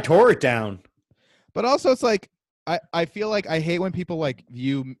tore it down. But also, it's like I feel like I hate when people like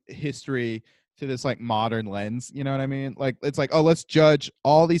view history to this like modern lens. You know what I mean? Like, it's like, oh, let's judge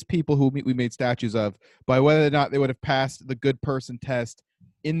all these people who we made statues of by whether or not they would have passed the good person test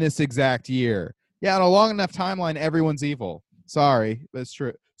in this exact year. Yeah, on a long enough timeline, everyone's evil. Sorry, but it's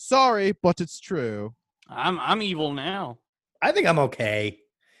true. Sorry, but it's true. I'm evil now. I think I'm okay.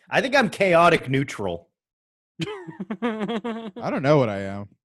 I think I'm chaotic neutral. I don't know what I am.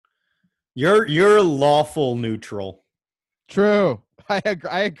 You're lawful neutral. True. I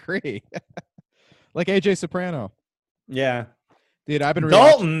agree. Like AJ Soprano. Yeah. Dude, I've been rewatching.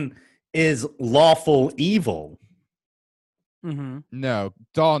 Dalton is lawful evil. Mm-hmm. No,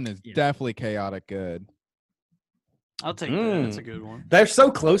 Dalton is Yeah. definitely chaotic good. I'll take that. That's a good one. They're so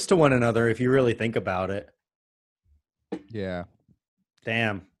close to one another if you really think about it. Yeah.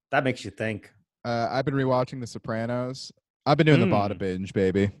 Damn. That makes you think. I've been rewatching The Sopranos. I've been doing the Bada binge,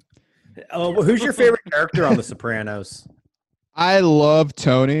 baby. Oh, who's your favorite character on The Sopranos? I love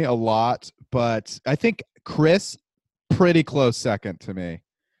Tony a lot, but I think Chris, pretty close second to me.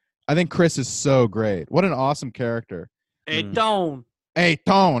 I think Chris is so great. What an awesome character. Hey, Don. Hey,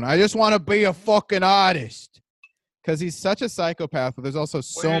 Tone, I just want to be a fucking artist. Because he's such a psychopath, but there's also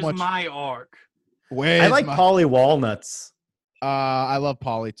so Where's much. my arc? Where's I like my... Polly Walnuts. I love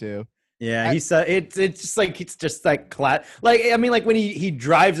Polly too. Yeah, it's just like like I mean, like when he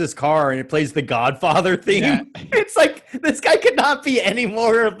drives his car and it plays the Godfather theme. Yeah. It's like this guy could not be any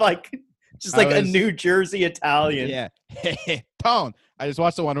more of like just like a New Jersey Italian. Yeah. Tone. I just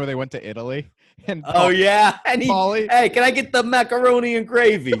watched the one where they went to Italy. And Oh yeah, and Polly. hey, can I get the macaroni and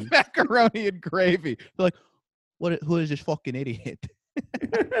gravy? Macaroni and gravy. They're like, who is this fucking idiot?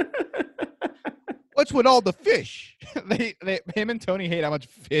 What's with all the fish? Him and Tony hate how much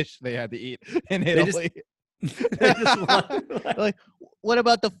fish they had to eat in Italy. They just want- Like, what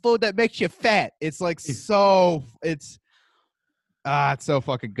about the food that makes you fat? It's like it's so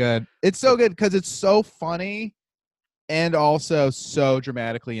fucking good. It's so good because it's so funny and also so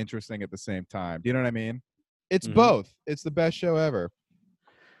dramatically interesting at the same time. Do you know what I mean? It's Mhm. both. It's the best show ever.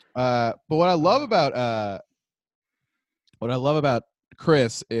 But what I love about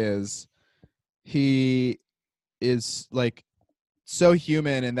Chris is he is like so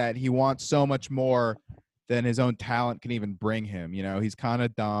human in that he wants so much more than his own talent can even bring him. You know, he's kind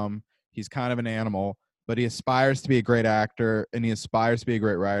of dumb. He's kind of an animal, but he aspires to be a great actor and he aspires to be a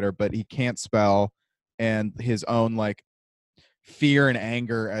great writer, but he can't spell. And his own like fear and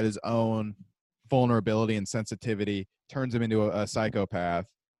anger at his own vulnerability and sensitivity turns him into a psychopath.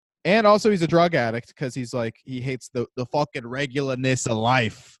 And also he's a drug addict because he's like, he hates the fucking regularness of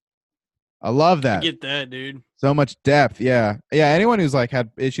life. I love that. I get that, dude. So much depth. Yeah. Yeah. Anyone who's like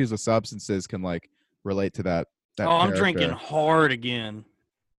had issues with substances can like relate to that. Oh, I'm character. drinking hard again.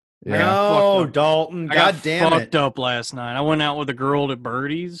 Yeah. No, fucked up. Dalton. I got God damn fucked it. up last night. I went out with a girl at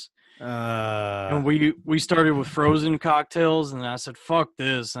Birdie's, and we started with frozen cocktails, and I said, "Fuck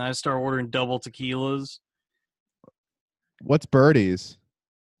this," and I started ordering double tequilas. What's Birdie's?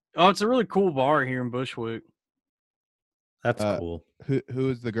 Oh, it's a really cool bar here in Bushwick. That's cool. Who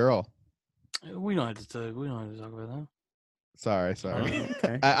is the girl? We don't have to talk about that. Sorry.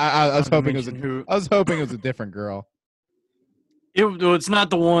 Okay. I was Not to hoping it was mention who. I was hoping it was a different girl. It's not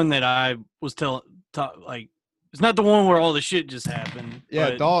the one that I was like. It's not the one where all the shit just happened.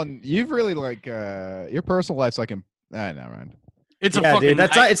 Yeah, but Dalton, you've really like your personal life's like never mind. It's a Yeah, fucking. dude,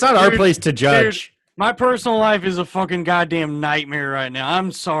 it's not our dude, place to judge. My personal life is a fucking goddamn nightmare right now.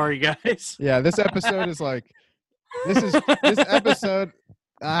 I'm sorry, guys. Yeah, this episode is like This episode.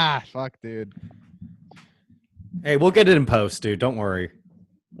 Fuck, dude. Hey, we'll get it in post, dude. Don't worry.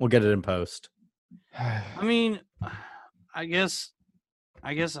 We'll get it in post. I mean, I guess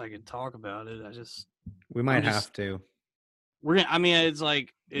I could talk about it. We might just- have to. We're gonna. I mean, it's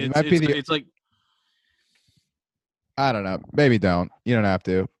like might be it's like I don't know. Maybe don't. You don't have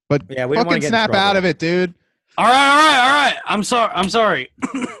to. But Yeah, we don't want to fucking get in snap trouble. out of it, dude. all right. I'm sorry.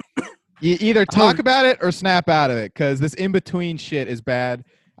 You either talk about it or snap out of it, because this in between shit is bad.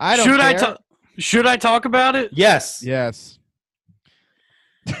 I don't. care. Should I talk about it? Yes. Yes.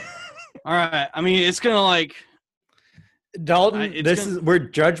 All right. I mean, it's gonna like. Dalton, it's we're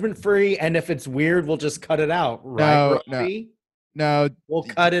judgment free, and if it's weird, we'll just cut it out, right, No, no. Robbie? No, We'll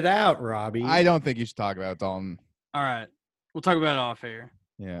cut it out, Robbie. I don't think you should talk about it, Dalton. All right. We'll talk about it off air.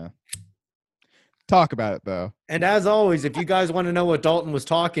 Yeah. Talk about it though. And as always, if you guys want to know what Dalton was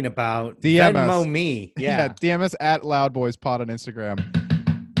talking about, DM Venmo us. me. Yeah. DM us at LoudBoysPod on Instagram.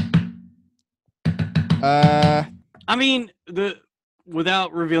 I mean,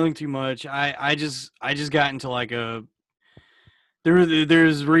 without revealing too much, I just got into like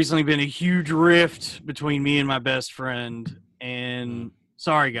there's recently been a huge rift between me and my best friend, and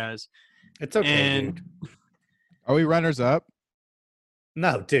sorry guys. It's okay, And- dude. Are we runners up?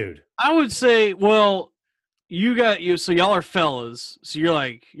 No, dude. I would say, well, so y'all are fellas, so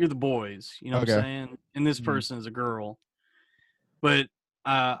you're the boys, you know what I'm Okay. saying? And this Mhm. person is a girl. But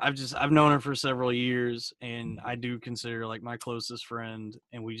I've known her for several years, and I do consider like my closest friend,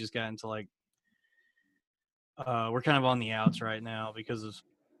 and we just got into like we're kind of on the outs right now because of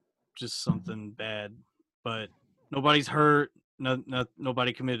just something bad. But nobody's hurt,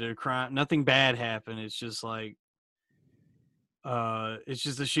 nobody committed a crime, nothing bad happened. It's just like it's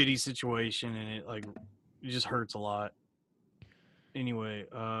just a shitty situation, and it just hurts a lot. Anyway,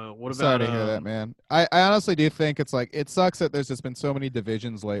 what about Sorry to hear that, man. I honestly do think it's like it sucks that there's just been so many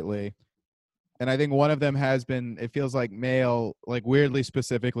divisions lately. And I think one of them has been, it feels like weirdly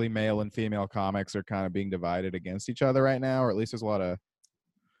specifically male and female comics are kind of being divided against each other right now, or at least there's a lot of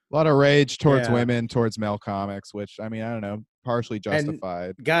rage towards Yeah. women, towards male comics, which I mean, I don't know, partially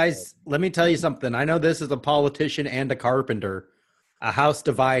justified. Guys, let me tell you something. I know this is a politician and a carpenter. A house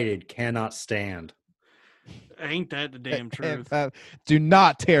divided cannot stand. Ain't that the damn And truth? do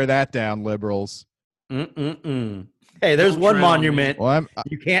not tear that down, liberals. Mm-mm-mm. Hey, there's Don't one tread on me. monument Well,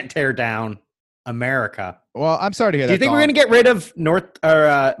 you can't tear down. America. I'm sorry to hear Do that. you think we're Dawn. going to get rid of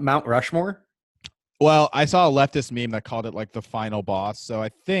Mount Rushmore? Well, I saw a leftist meme that called it like the final boss. So I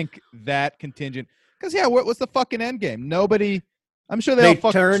think that contingent, because what's the fucking end game? Nobody. I'm sure they all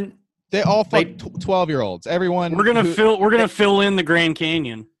fuck 12-year-olds. Everyone. We're gonna fill in the Grand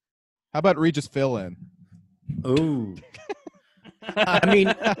Canyon. How about Regis fill in? Ooh. I mean,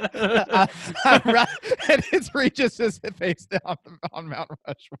 I'm right, and it's Regis's face down on Mount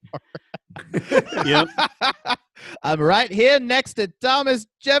Rushmore. Yep. I'm right here next to Thomas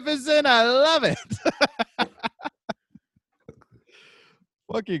Jefferson. I love it.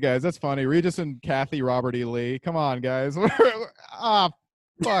 Fuck you guys. That's funny. Regis and Kathy Robert E. Lee. Come on, guys. Fuck.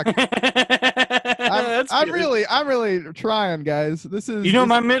 That's I'm good. really trying, guys. This is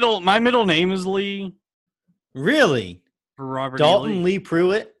My middle name is Lee really? for Robert Dalton E. Lee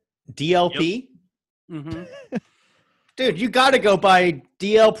Pruitt, DLP? Mm-hmm. Dude, you got to go by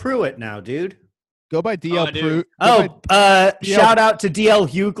DL Pruitt now, dude. go by DL I do. Pruitt. Shout out to DL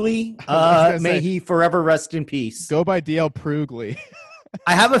Hughley. I was gonna May say- he forever rest in peace. Go by DL Prugly.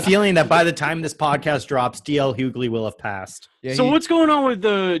 I have a feeling that by the time this podcast drops, DL Hughley will have passed. Yeah, So what's going on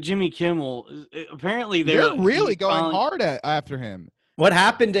with Jimmy Kimmel? Apparently they're really he going finally- hard after him What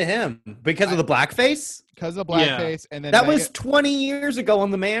happened to him? Because of the blackface? because of Yeah. blackface, and then That was 20 years ago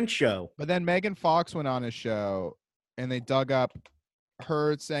on The Man Show. But then Megan Fox went on his show, and they dug up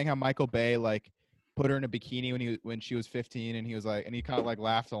her saying how Michael Bay put her in a bikini when she was 15, and he was like, and he kind of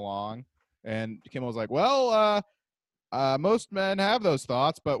laughed along, and Kimmel was like, well, most men have those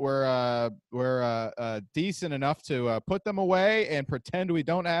thoughts, but we're decent enough to put them away and pretend we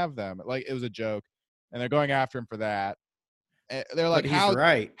don't have them. Like it was a joke, and they're going after him for that. And they're like, But he's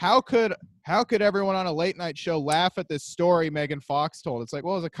right. how could everyone on a late night show laugh at this story Megan Fox told? It's like,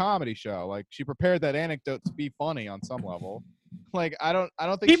 well, it's a comedy show. Like she prepared that anecdote to be funny on some level. Like I don't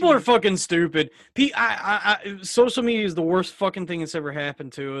think People she- are fucking stupid. Social media is the worst fucking thing that's ever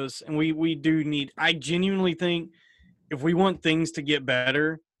happened to us, and we do need. I genuinely think if we want things to get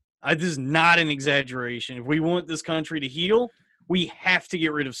better, this is not an exaggeration. If we want this country to heal, we have to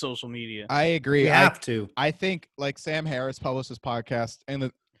get rid of social media. I agree. We have to. I think Sam Harris published this podcast,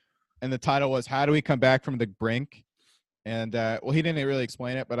 and the title was "How Do We Come Back from the Brink?" And well, he didn't really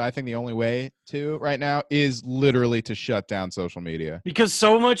explain it, but I think the only way to right now is literally to shut down social media. Because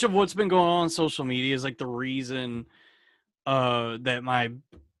so much of what's been going on social media is like the reason that my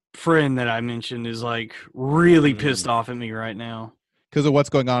friend that I mentioned is like really pissed off at me right now. Because of what's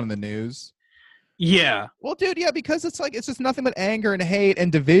going on in the news. Yeah. Well, dude, yeah, because it's like it's just nothing but anger and hate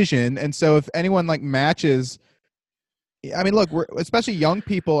and division. And so if anyone like matches, I mean, look, especially young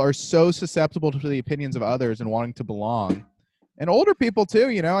people are so susceptible to the opinions of others and wanting to belong. And older people too,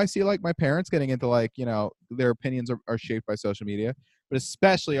 you know, I see like my parents getting into like, you know, their opinions are shaped by social media, but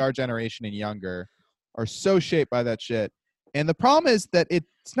especially our generation and younger are so shaped by that shit. And the problem is that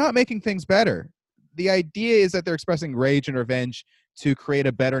it's not making things better. The idea is that they're expressing rage and revenge to create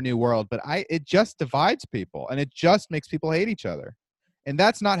a better new world, but it just divides people and it just makes people hate each other. And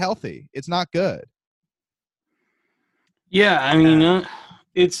that's not healthy. It's not good. Yeah, I mean,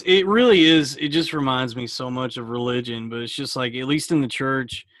 it really is. It just reminds me so much of religion, but it's just like, at least in the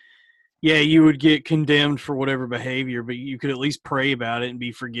church, yeah, you would get condemned for whatever behavior, but you could at least pray about it and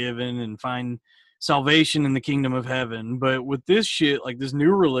be forgiven and find salvation in the kingdom of heaven. But with this shit, like this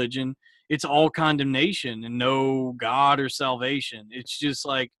new religion, it's all condemnation and no God or salvation. It's just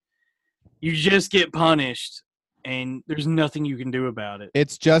like you just get punished and there's nothing you can do about it.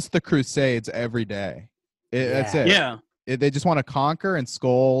 It's just the Crusades every day. That's it. Yeah. They just want to conquer and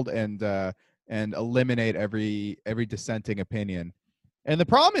scold and eliminate every dissenting opinion. And the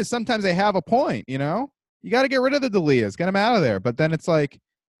problem is sometimes they have a point, you know? You got to get rid of the D'Elias, get them out of there. But then it's like,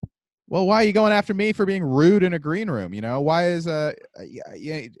 well, why are you going after me for being rude in a green room, you know? Why is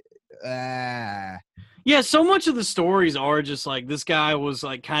Yeah, so much of the stories are just like this guy was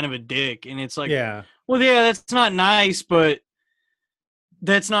like kind of a dick, and it's like, Yeah. well, yeah, that's not nice, but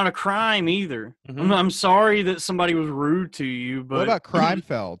that's not a crime either. Mhm. I'm sorry that somebody was rude to you, but what about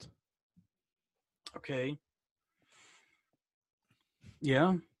Kreinfeld? okay,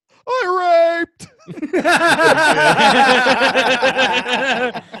 yeah. I raped.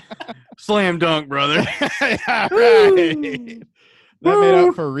 Slam dunk, brother. Yeah, right. That made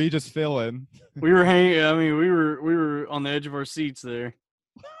up for Regis Philin. We were hanging. I mean, we were on the edge of our seats there.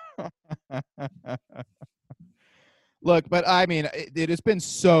 Look, but I mean, it has been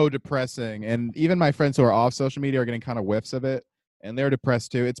so depressing, and even my friends who are off social media are getting kind of whiffs of it, and they're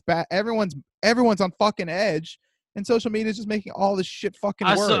depressed too. It's bad. Everyone's on fucking edge, and social media is just making all this shit fucking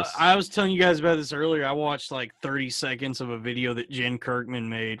worse. I was telling you guys about this earlier. I watched like 30 seconds of a video that Jen Kirkman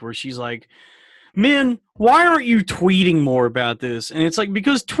made where she's like, "Men, why aren't you tweeting more about this?" And it's like,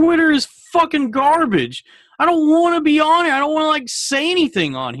 because Twitter is fucking garbage. I don't want to be on it. I don't want to like say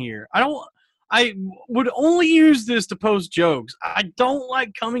anything on here. I would only use this to post jokes. I don't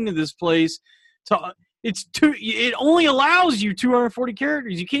like coming to this place to it only allows you 240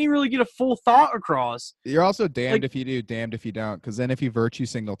 characters. You can't even really get a full thought across. You're also damned Like- if you do, damned if you don't. Because then if you virtue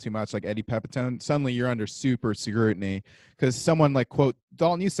signal too much, like Eddie Pepitone, suddenly you're under super scrutiny. Because someone like quote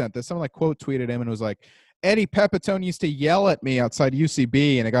Dalton, you sent this. Someone like quote tweeted him and was like, Eddie Pepitone used to yell at me outside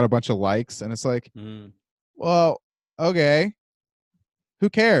UCB, and it got a bunch of likes. And it's like, well, okay, who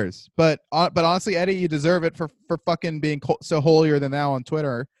cares? But honestly, Eddie, you deserve it for fucking being so holier than thou on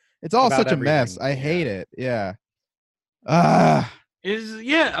Twitter. It's all About such a mess. everything, I hate yeah. it.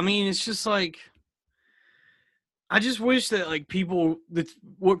 Yeah. I mean, it's just like, I just wish that like people that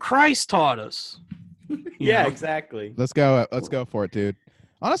what Christ taught us. you Yeah, know? exactly. Let's go for it, dude.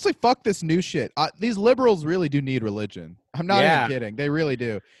 Honestly, fuck this new shit. These liberals really do need religion. I'm not Yeah. even kidding. They really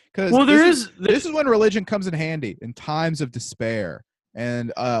do. Because Well, this is when religion comes in handy in times of despair.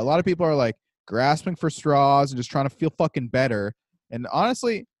 And a lot of people are like grasping for straws and just trying to feel fucking better. And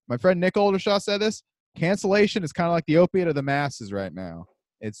honestly, my friend Nick Oldershaw said this. Cancellation is kind of like the opiate of the masses right now.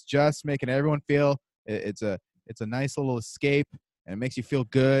 It's just making everyone feel it's a nice little escape, and it makes you feel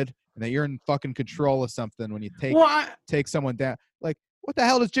good, and that you're in fucking control of something when you take someone down. Like, what the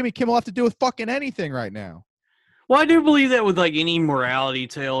hell does Jimmy Kimmel have to do with fucking anything right now? Well, I do believe that with like any morality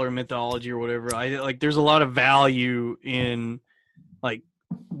tale or mythology or whatever, I like there's a lot of value in like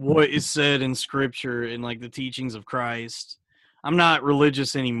what is said in scripture and like the teachings of Christ. I'm not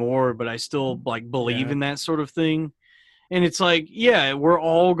religious anymore, but I still like believe in that sort of thing. And it's like, yeah, we're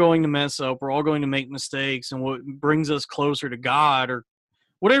all going to mess up. We're all going to make mistakes. And what brings us closer to God, or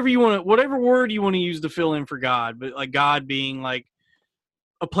whatever word you want to use to fill in for God, but like God being like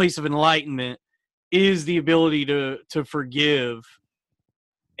a place of enlightenment, is the ability to forgive.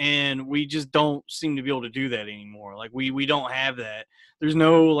 And we just don't seem to be able to do that anymore. Like we don't have that. There's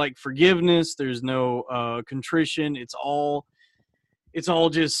no like forgiveness. There's no contrition. It's all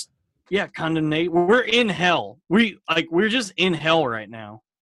just, yeah, condemnation. We're in hell. We're just in hell right now.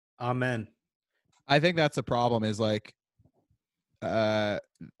 Amen. I think that's the problem is like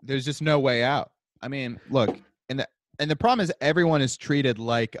there's just no way out. I mean, look, and the problem is everyone is treated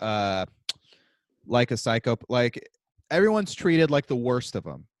like a psycho. Like everyone's treated like the worst of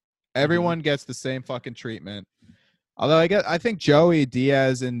them. Everyone gets the same fucking treatment. Although I think Joey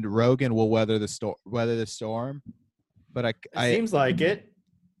Diaz and Rogan will weather the storm. But It seems like it.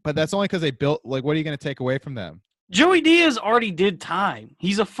 But that's only because they built. Like, what are you going to take away from them? Joey Diaz already did time.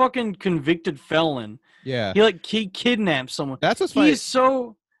 He's a fucking convicted felon. Yeah, he kidnapped someone. that's what's funny. He's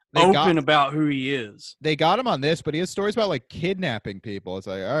so open about who he is. They got him on this, but he has stories about like kidnapping people. It's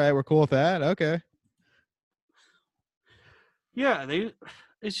like, all right, we're cool with that. Okay. Yeah,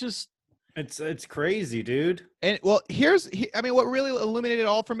 it's just It's crazy, dude. And well, what really illuminated it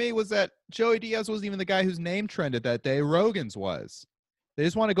all for me was that Joey Diaz wasn't even the guy whose name trended that day. Rogan's was. They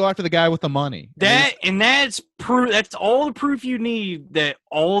just want to go after the guy with the money. That's proof. That's all the proof you need that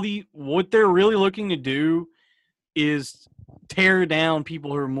what they're really looking to do is tear down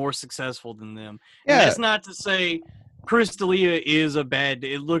people who are more successful than them. Yeah. And that's not to say Chris D'Elia is a bad.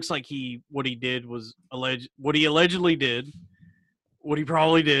 It looks like what he did was what he allegedly did, what he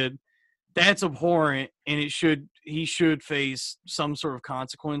probably did. That's abhorrent, and he should face some sort of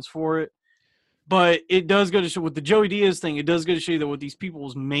consequence for it. But it does go to show with the Joey Diaz thing. It does go to show you that what these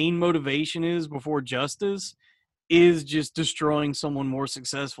people's main motivation is before justice is just destroying someone more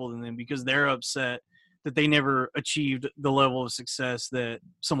successful than them because they're upset that they never achieved the level of success that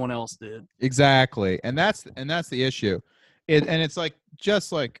someone else did. Exactly, and that's the issue. It's like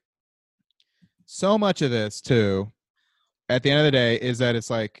just like so much of this too. At the end of the day, is that it's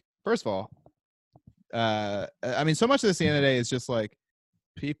like first of all, so much of this at the end of the day is just like.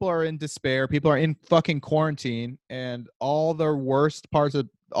 People are in despair. People are in fucking quarantine, and all the worst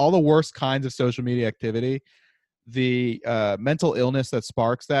kinds of social media activity, the mental illness that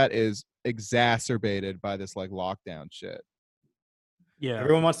sparks that is exacerbated by this like lockdown shit. Yeah,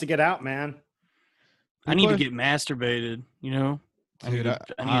 Everyone wants to get out, man. I need to get masturbated. You know, Dude,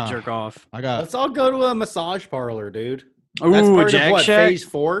 I need to jerk off. Let's all go to a massage parlor, dude. Ooh, That's part Jack of what, Shack? phase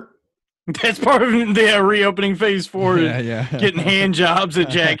 4? That's part of the reopening phase 4. yeah. Getting hand jobs at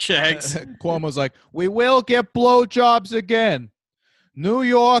Jack Shacks. Cuomo's like, we will get blowjobs again. New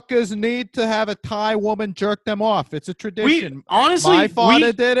Yorkers need to have a Thai woman jerk them off. It's a tradition. My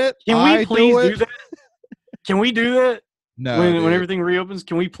father did it. Can we please do that? Can we do that? No. When everything reopens,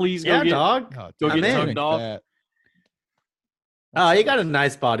 can we please go get dog. go I'm get in. tugged off? Oh, you got a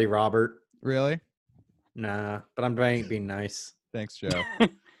nice body, Robert. Really? Nah, but I'm being nice. Thanks, Joe.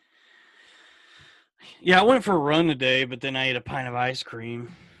 Yeah, I went for a run today, but then I ate a pint of ice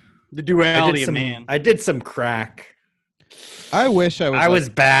cream. The duality of man. I did some crack. I wish I was. I was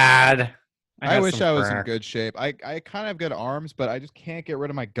bad. I wish I was in good shape. I kind of have good arms, but I just can't get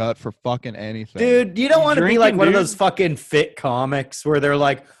rid of my gut for fucking anything. Dude, you don't want to be like drinking, one of dude? those fucking fit comics where they're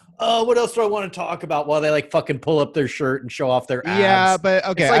like, oh, what else do I want to talk about while they like fucking pull up their shirt and show off their abs. Yeah, but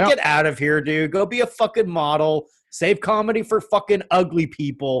okay. It's like, get out of here, dude. Go be a fucking model. Save comedy for fucking ugly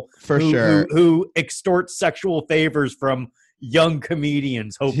people who extort sexual favors from young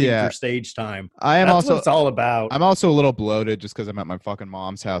comedians hoping for stage time. That's what it's all about. I'm also a little bloated just because I'm at my fucking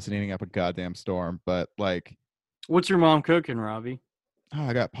mom's house and eating up a goddamn storm. But like, what's your mom cooking, Robbie? Oh,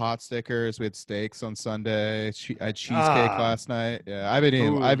 I got pot stickers. We had steaks on Sunday. I had cheesecake last night. Yeah, I've been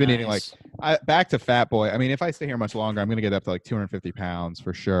eating like back to fat boy. I mean, if I stay here much longer, I'm gonna get up to like 250 pounds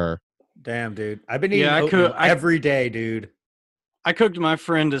for sure. Damn, dude. I've been eating oatmeal every day, dude. I cooked my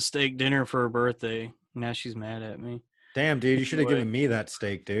friend a steak dinner for her birthday. Now she's mad at me. Damn, dude. You should have given me that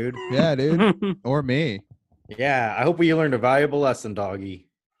steak, dude. Yeah, dude. Or me. Yeah, I hope we learned a valuable lesson, doggy.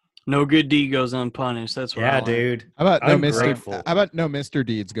 No good deed goes unpunished. That's what I learned. Dude. How about no Mr.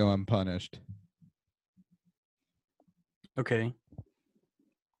 Deeds go unpunished? Okay.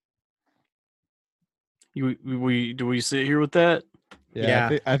 Do we sit here with that?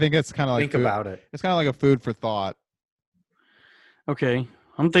 Yeah. I think it's kind of like think about it. It's kind of like a food for thought. Okay,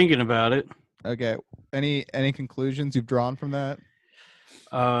 I'm thinking about it. Okay. Any conclusions you've drawn from that?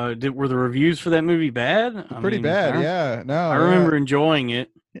 Were the reviews for that movie bad? Pretty bad. Yeah. No. I remember enjoying it.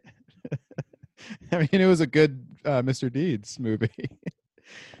 I mean, it was a good Mr. Deeds movie.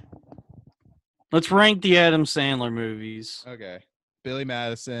 Let's rank the Adam Sandler movies. Okay. Billy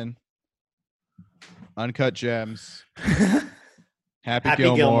Madison, Uncut Gems, Happy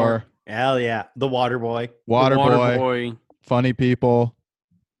Gilmore. Hell yeah. The Waterboy. Waterboy. Funny People.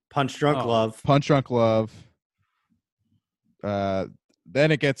 Punch Drunk Love. Punch Drunk Love.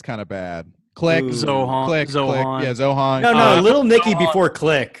 Then it gets kind of bad. Click. Zohan. Click. Yeah, Zohan. No, Little Nicky before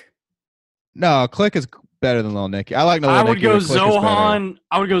Click. No, Click is Better than Lil Nicky. I like Lil I Nicky. would go but Click is better. Zohan.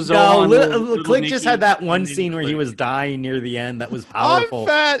 I would go No, Zohan. Little Click just Nicky, had that one and then scene where he Click. was dying near the end. That was I'm powerful.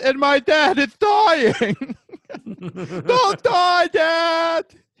 fat and my dad is dying. Don't die, Dad.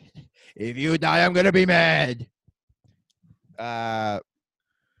 If you die, I'm gonna be mad. All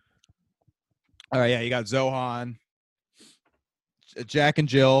right, yeah, you got Zohan, Jack and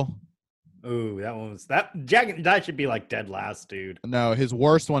Jill. Ooh, that should be like dead last, dude. No, his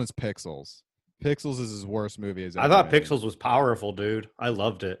worst one is Pixels. Pixels is his worst movie. I thought Pixels was powerful, dude. I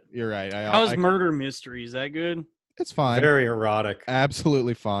loved it. You're right. How's Murder Mystery? Is that good? It's fine. Very erotic.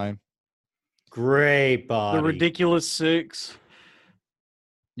 Absolutely fine. Great body. The Ridiculous Six.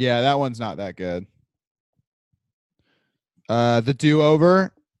 Yeah, that one's not that good. The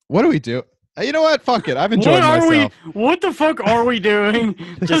Do-Over. What do we do? You know what? Fuck it. I've enjoyed myself. What the fuck are we doing?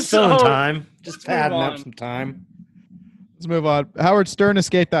 Just filling so- time. Just let's move padding up on. some time. Let's move on. Howard Stern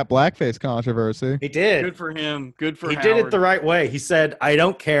escaped that blackface controversy. He did. Good for him. Good for He Howard. did it the right way. He said, I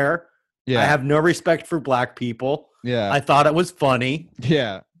don't care. Yeah. I have no respect for black people. Yeah. I thought it was funny.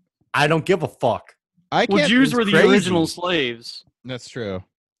 Yeah. I don't give a fuck. I can't. Well, Jews it's were the crazy. original slaves. That's true.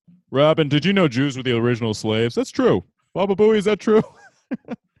 Robin, did you know Jews were the original slaves? That's true. Baba Booey, is that true?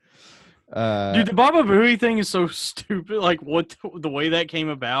 Dude, the Baba Booey thing is so stupid. Like, what the way that came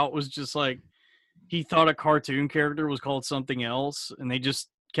about was just like he thought a cartoon character was called something else, and they just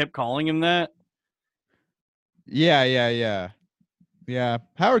kept calling him that. Yeah.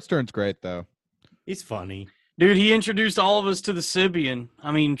 Howard Stern's great though. He's funny. Dude, he introduced all of us to the Sibian.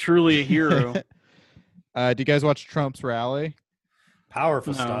 I mean, truly a hero. Do you guys watch Trump's rally?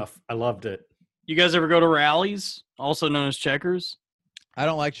 Powerful No. stuff. I loved it. You guys ever go to rallies, also known as checkers? I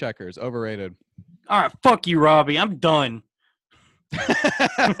don't like checkers. Overrated. All right, fuck you, Robbie. I'm done.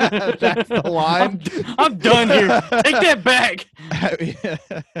 That's the line. I'm done here. Take that back.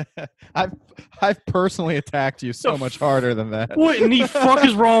 I've personally attacked you so much harder than that. What in the fuck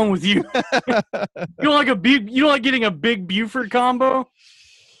is wrong with you? You don't like getting a big Buford combo?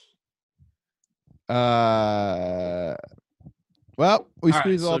 Well, we All right,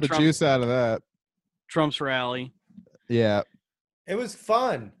 squeezed all so the Trump- juice out of that. Trump's rally. Yeah. It was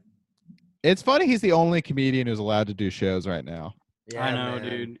fun. It's funny he's the only comedian who's allowed to do shows right now. Yeah, I know, man.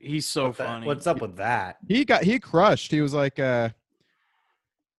 dude. He's so funny. What's up with that? He crushed. He was like he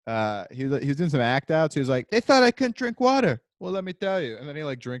was doing some act outs. He was like, they thought I couldn't drink water. Well, let me tell you. And then he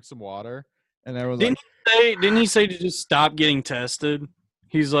like drinks some water. And everyone's Didn't like, Didn't he say to just stop getting tested?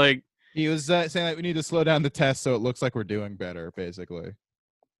 He's like, he was saying like we need to slow down the test so it looks like we're doing better, basically.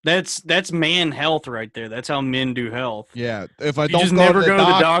 that's man health right there. That's how men do health. Yeah. If I You don't just go never to go to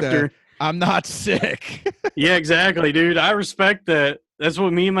the doctor. I'm not sick. Yeah, exactly, dude. I respect that. That's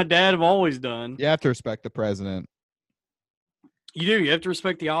what me and my dad have always done. You have to respect the president. You do. You have to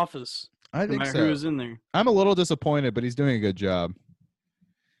respect the office, I no think matter so. who is in there. I'm a little disappointed, but he's doing a good job.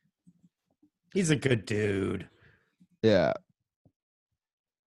 He's a good dude. Yeah.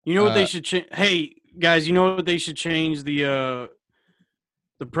 You know what they should change? Hey, guys, you know what they should change the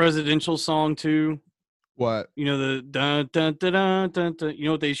presidential song to? What? You know the dun dun dun dun dun. Dun. You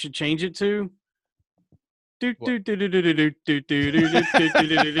know what they should change it to? Do do do do do do do do do do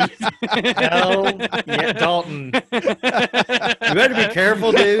do. Hell yeah, Dalton. You better be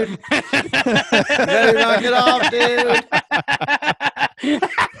careful, dude. You better knock it off, dude.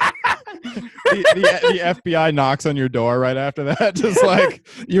 The FBI knocks on your door right after that, just like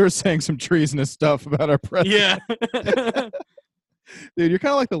you were saying some treasonous stuff about our president. Yeah. Dude, you're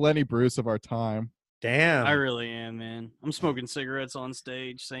kind of like the Lenny Bruce of our time. Damn. I really am, man. I'm smoking cigarettes on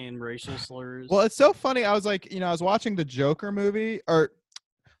stage, saying racial slurs. Well, it's so funny. I was like, I was watching the Joker movie, or,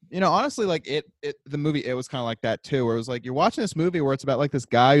 honestly, like the movie, it was kind of like that too, where it was like, you're watching this movie where it's about like this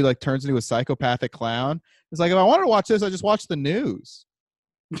guy who like turns into a psychopathic clown. It's like, if I wanted to watch this, I just watch the news.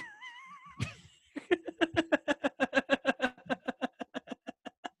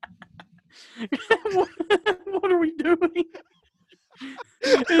 What are we doing?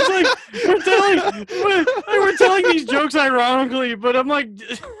 It's like we're telling these jokes ironically, but I'm like,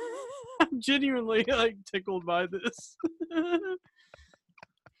 I'm genuinely like tickled by this.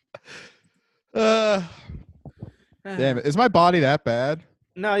 Damn it. Is my body that bad?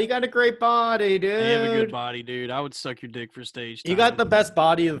 No, you got a great body, dude. You have a good body, dude. I would suck your dick for stage time. You got the best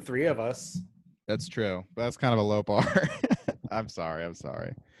body of the three of us. That's true. That's kind of a low bar. I'm sorry.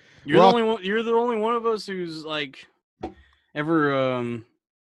 You're We're the all- only one. You're the only one of us who's like ever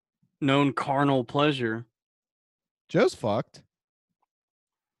known carnal pleasure. Joe's fucked.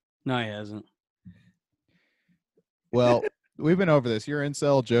 No, he hasn't. Well, we've been over this. You're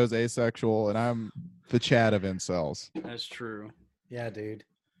incel, Joe's asexual, and I'm the Chad of incels. That's true. Yeah, dude.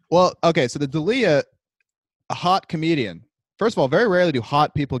 Well, okay, so the Dalia, A hot comedian. First of all, very rarely do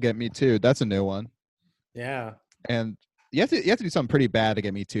hot people get Me Too. That's a new one. Yeah. And you have to do something pretty bad to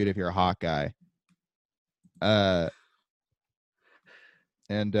get Me Too'd if you're a hot guy. I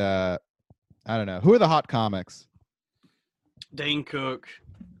don't know. Who are the hot comics? Dane Cook.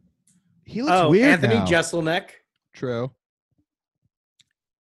 He looks weird Anthony now. Jeselnik. True.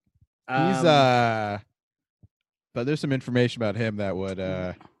 He's but there's some information about him that would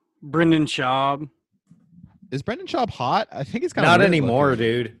Brendan Schaub. Is Brendan Schaub hot? I think he's kind of not anymore,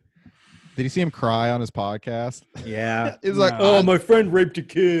 dude. Did you see him cry on his podcast? Yeah. He's like, No. Oh, my friend raped a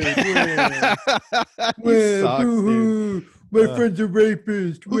kid. he sucks, dude. My friend's a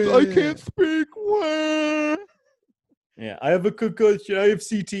rapist. I can't speak. Wah. Yeah, I have a concussion. I have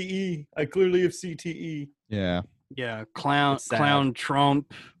CTE. I clearly have CTE. Yeah. Yeah, It's sad. clown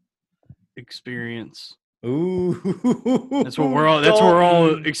Trump experience. Ooh. That's what we're all. That's what we're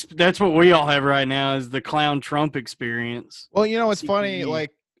all. That's what we all have right now is the clown Trump experience. Well, you know what's funny? CTE.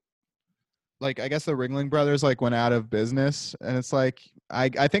 Like I guess the Ringling Brothers like went out of business, and it's like I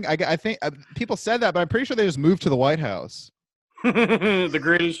think people said that, but I'm pretty sure they just moved to the White House. The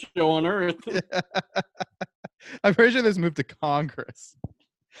greatest show on earth. I'm pretty sure they just moved to Congress.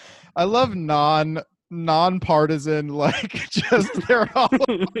 I love nonpartisan, like just they're all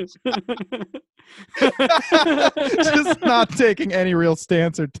just not taking any real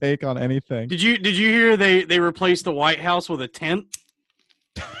stance or take on anything. Did you hear they replaced the White House with a tent?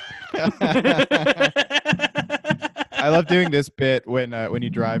 I love doing this bit when you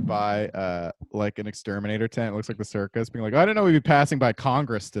drive by like an exterminator tent. It looks like the circus, being like, I didn't know we'd be passing by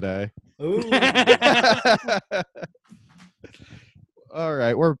Congress today. Ooh. All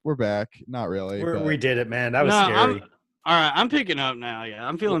right, we're back. Not really. but- We did it, man. That was No, scary. All right, I'm picking up now. Yeah,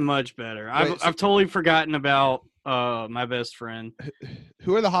 I'm feeling much better. Wait, so- I've totally forgotten about my best friend.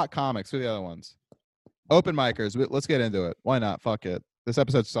 Who are the hot comics? Who are the other ones? Open micers. Let's get into it. Why not? Fuck it. This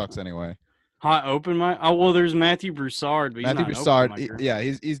episode sucks anyway. Hot open mic. Oh well, there's Matthew Broussard, but he's Matthew not an Broussard. open micer. Yeah,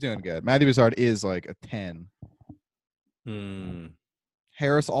 he's doing good. Matthew Broussard is like a 10. Hmm.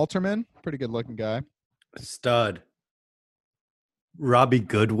 Harris Alterman, pretty good looking guy. Stud. Robbie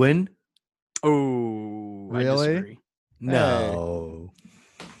Goodwin? Oh, I Really? disagree. No.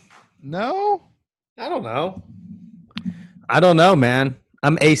 No? I don't know. I don't know, man.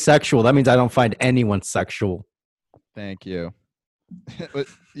 I'm asexual. That means I don't find anyone sexual. Thank you. But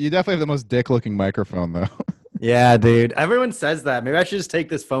you definitely have the most dick looking microphone though. Yeah, dude. Everyone says that. Maybe I should just take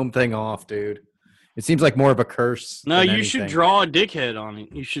this foam thing off, dude. It seems like more of a curse. No, than you should anything. draw a dickhead on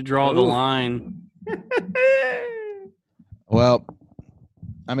it. You should draw the Ooh. line. Well,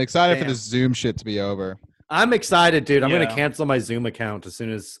 I'm excited for Damn. this Zoom shit to be over. I'm excited, dude. I'm Yeah. gonna cancel my Zoom account as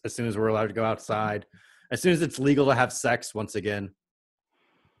soon as we're allowed to go outside. As soon as it's legal to have sex once again.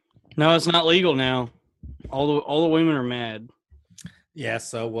 No, it's not legal now. All the women are mad. Yeah,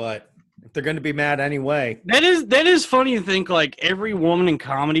 so what? If they're gonna be mad anyway. That is funny to think like every woman in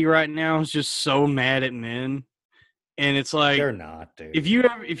comedy right now is just so mad at men, and it's like They're not, dude. if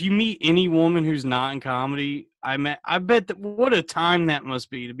you meet any woman who's not in comedy, I bet that what a time that must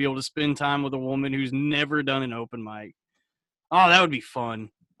be to be able to spend time with a woman who's never done an open mic. Oh, that would be fun.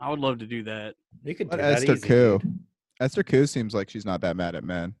 I would love to do that. You could do But that Esther easy, Koo. dude. Esther Koo seems like she's not that mad at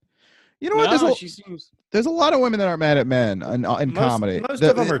men. You know what? No, she seems. There's a lot of women that aren't mad at men in comedy. most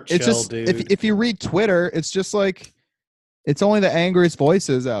of them are it's chill, just, dude. If you read Twitter, it's just like it's only the angriest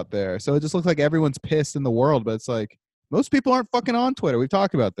voices out there. So it just looks like everyone's pissed in the world, but it's like most people aren't fucking on Twitter. We've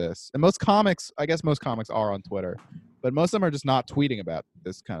talked about this. And most comics, I guess most comics are on Twitter, but most of them are just not tweeting about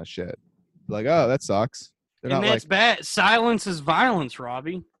this kind of shit. Like, oh, that sucks. They're And not that's like, bad. Silence is violence,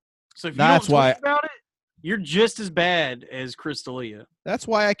 Robbie. So if you That's don't why- talk about it, you're just as bad as Crystalia. that's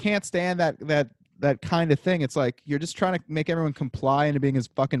why I can't stand that kind of thing. It's like you're just trying to make everyone comply into being as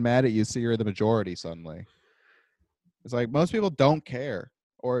fucking mad at you so you're the majority suddenly. It's like most people don't care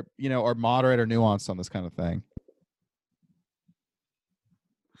or, you know, are moderate or nuanced on this kind of thing.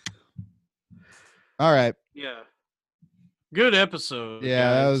 All right. Yeah. Good episode.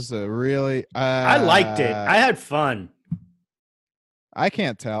 Yeah, that guys. was a really I liked it. I had fun. I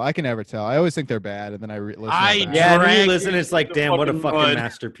can't tell. I can never tell. I always think they're bad and then I listen. I- to them. Yeah, and then you Dragged listen, it it's like, to damn, what a fucking fucking mud.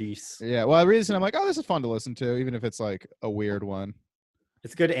 masterpiece. Yeah, well, the reason I'm like, oh, this is fun to listen to, even if it's like a weird one.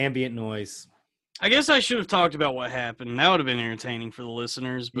 It's good ambient noise. I guess I should have talked about what happened. That would have been entertaining for the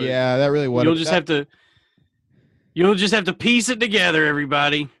listeners. But Yeah, that really would. you'll just have to piece it together,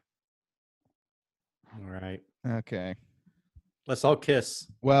 everybody. All right. Okay. Let's all kiss.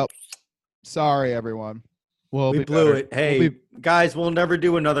 Well, sorry everyone. We be blew better. it. Hey, We'll be, guys, we'll never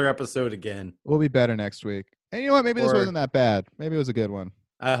do another episode again. we'll be better next week. And you know what? Maybe this Or- wasn't that bad. Maybe it was a good one.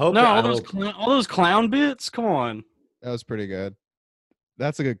 I hope. No, I all those hope. all those clown bits. Come on. I hope. No, I hope. all those clown bits. Come on. That was pretty good.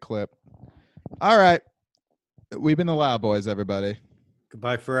 That's a good clip. All right. We've been the Loud Boys, everybody.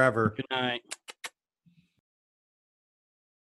 Goodbye forever. Good night.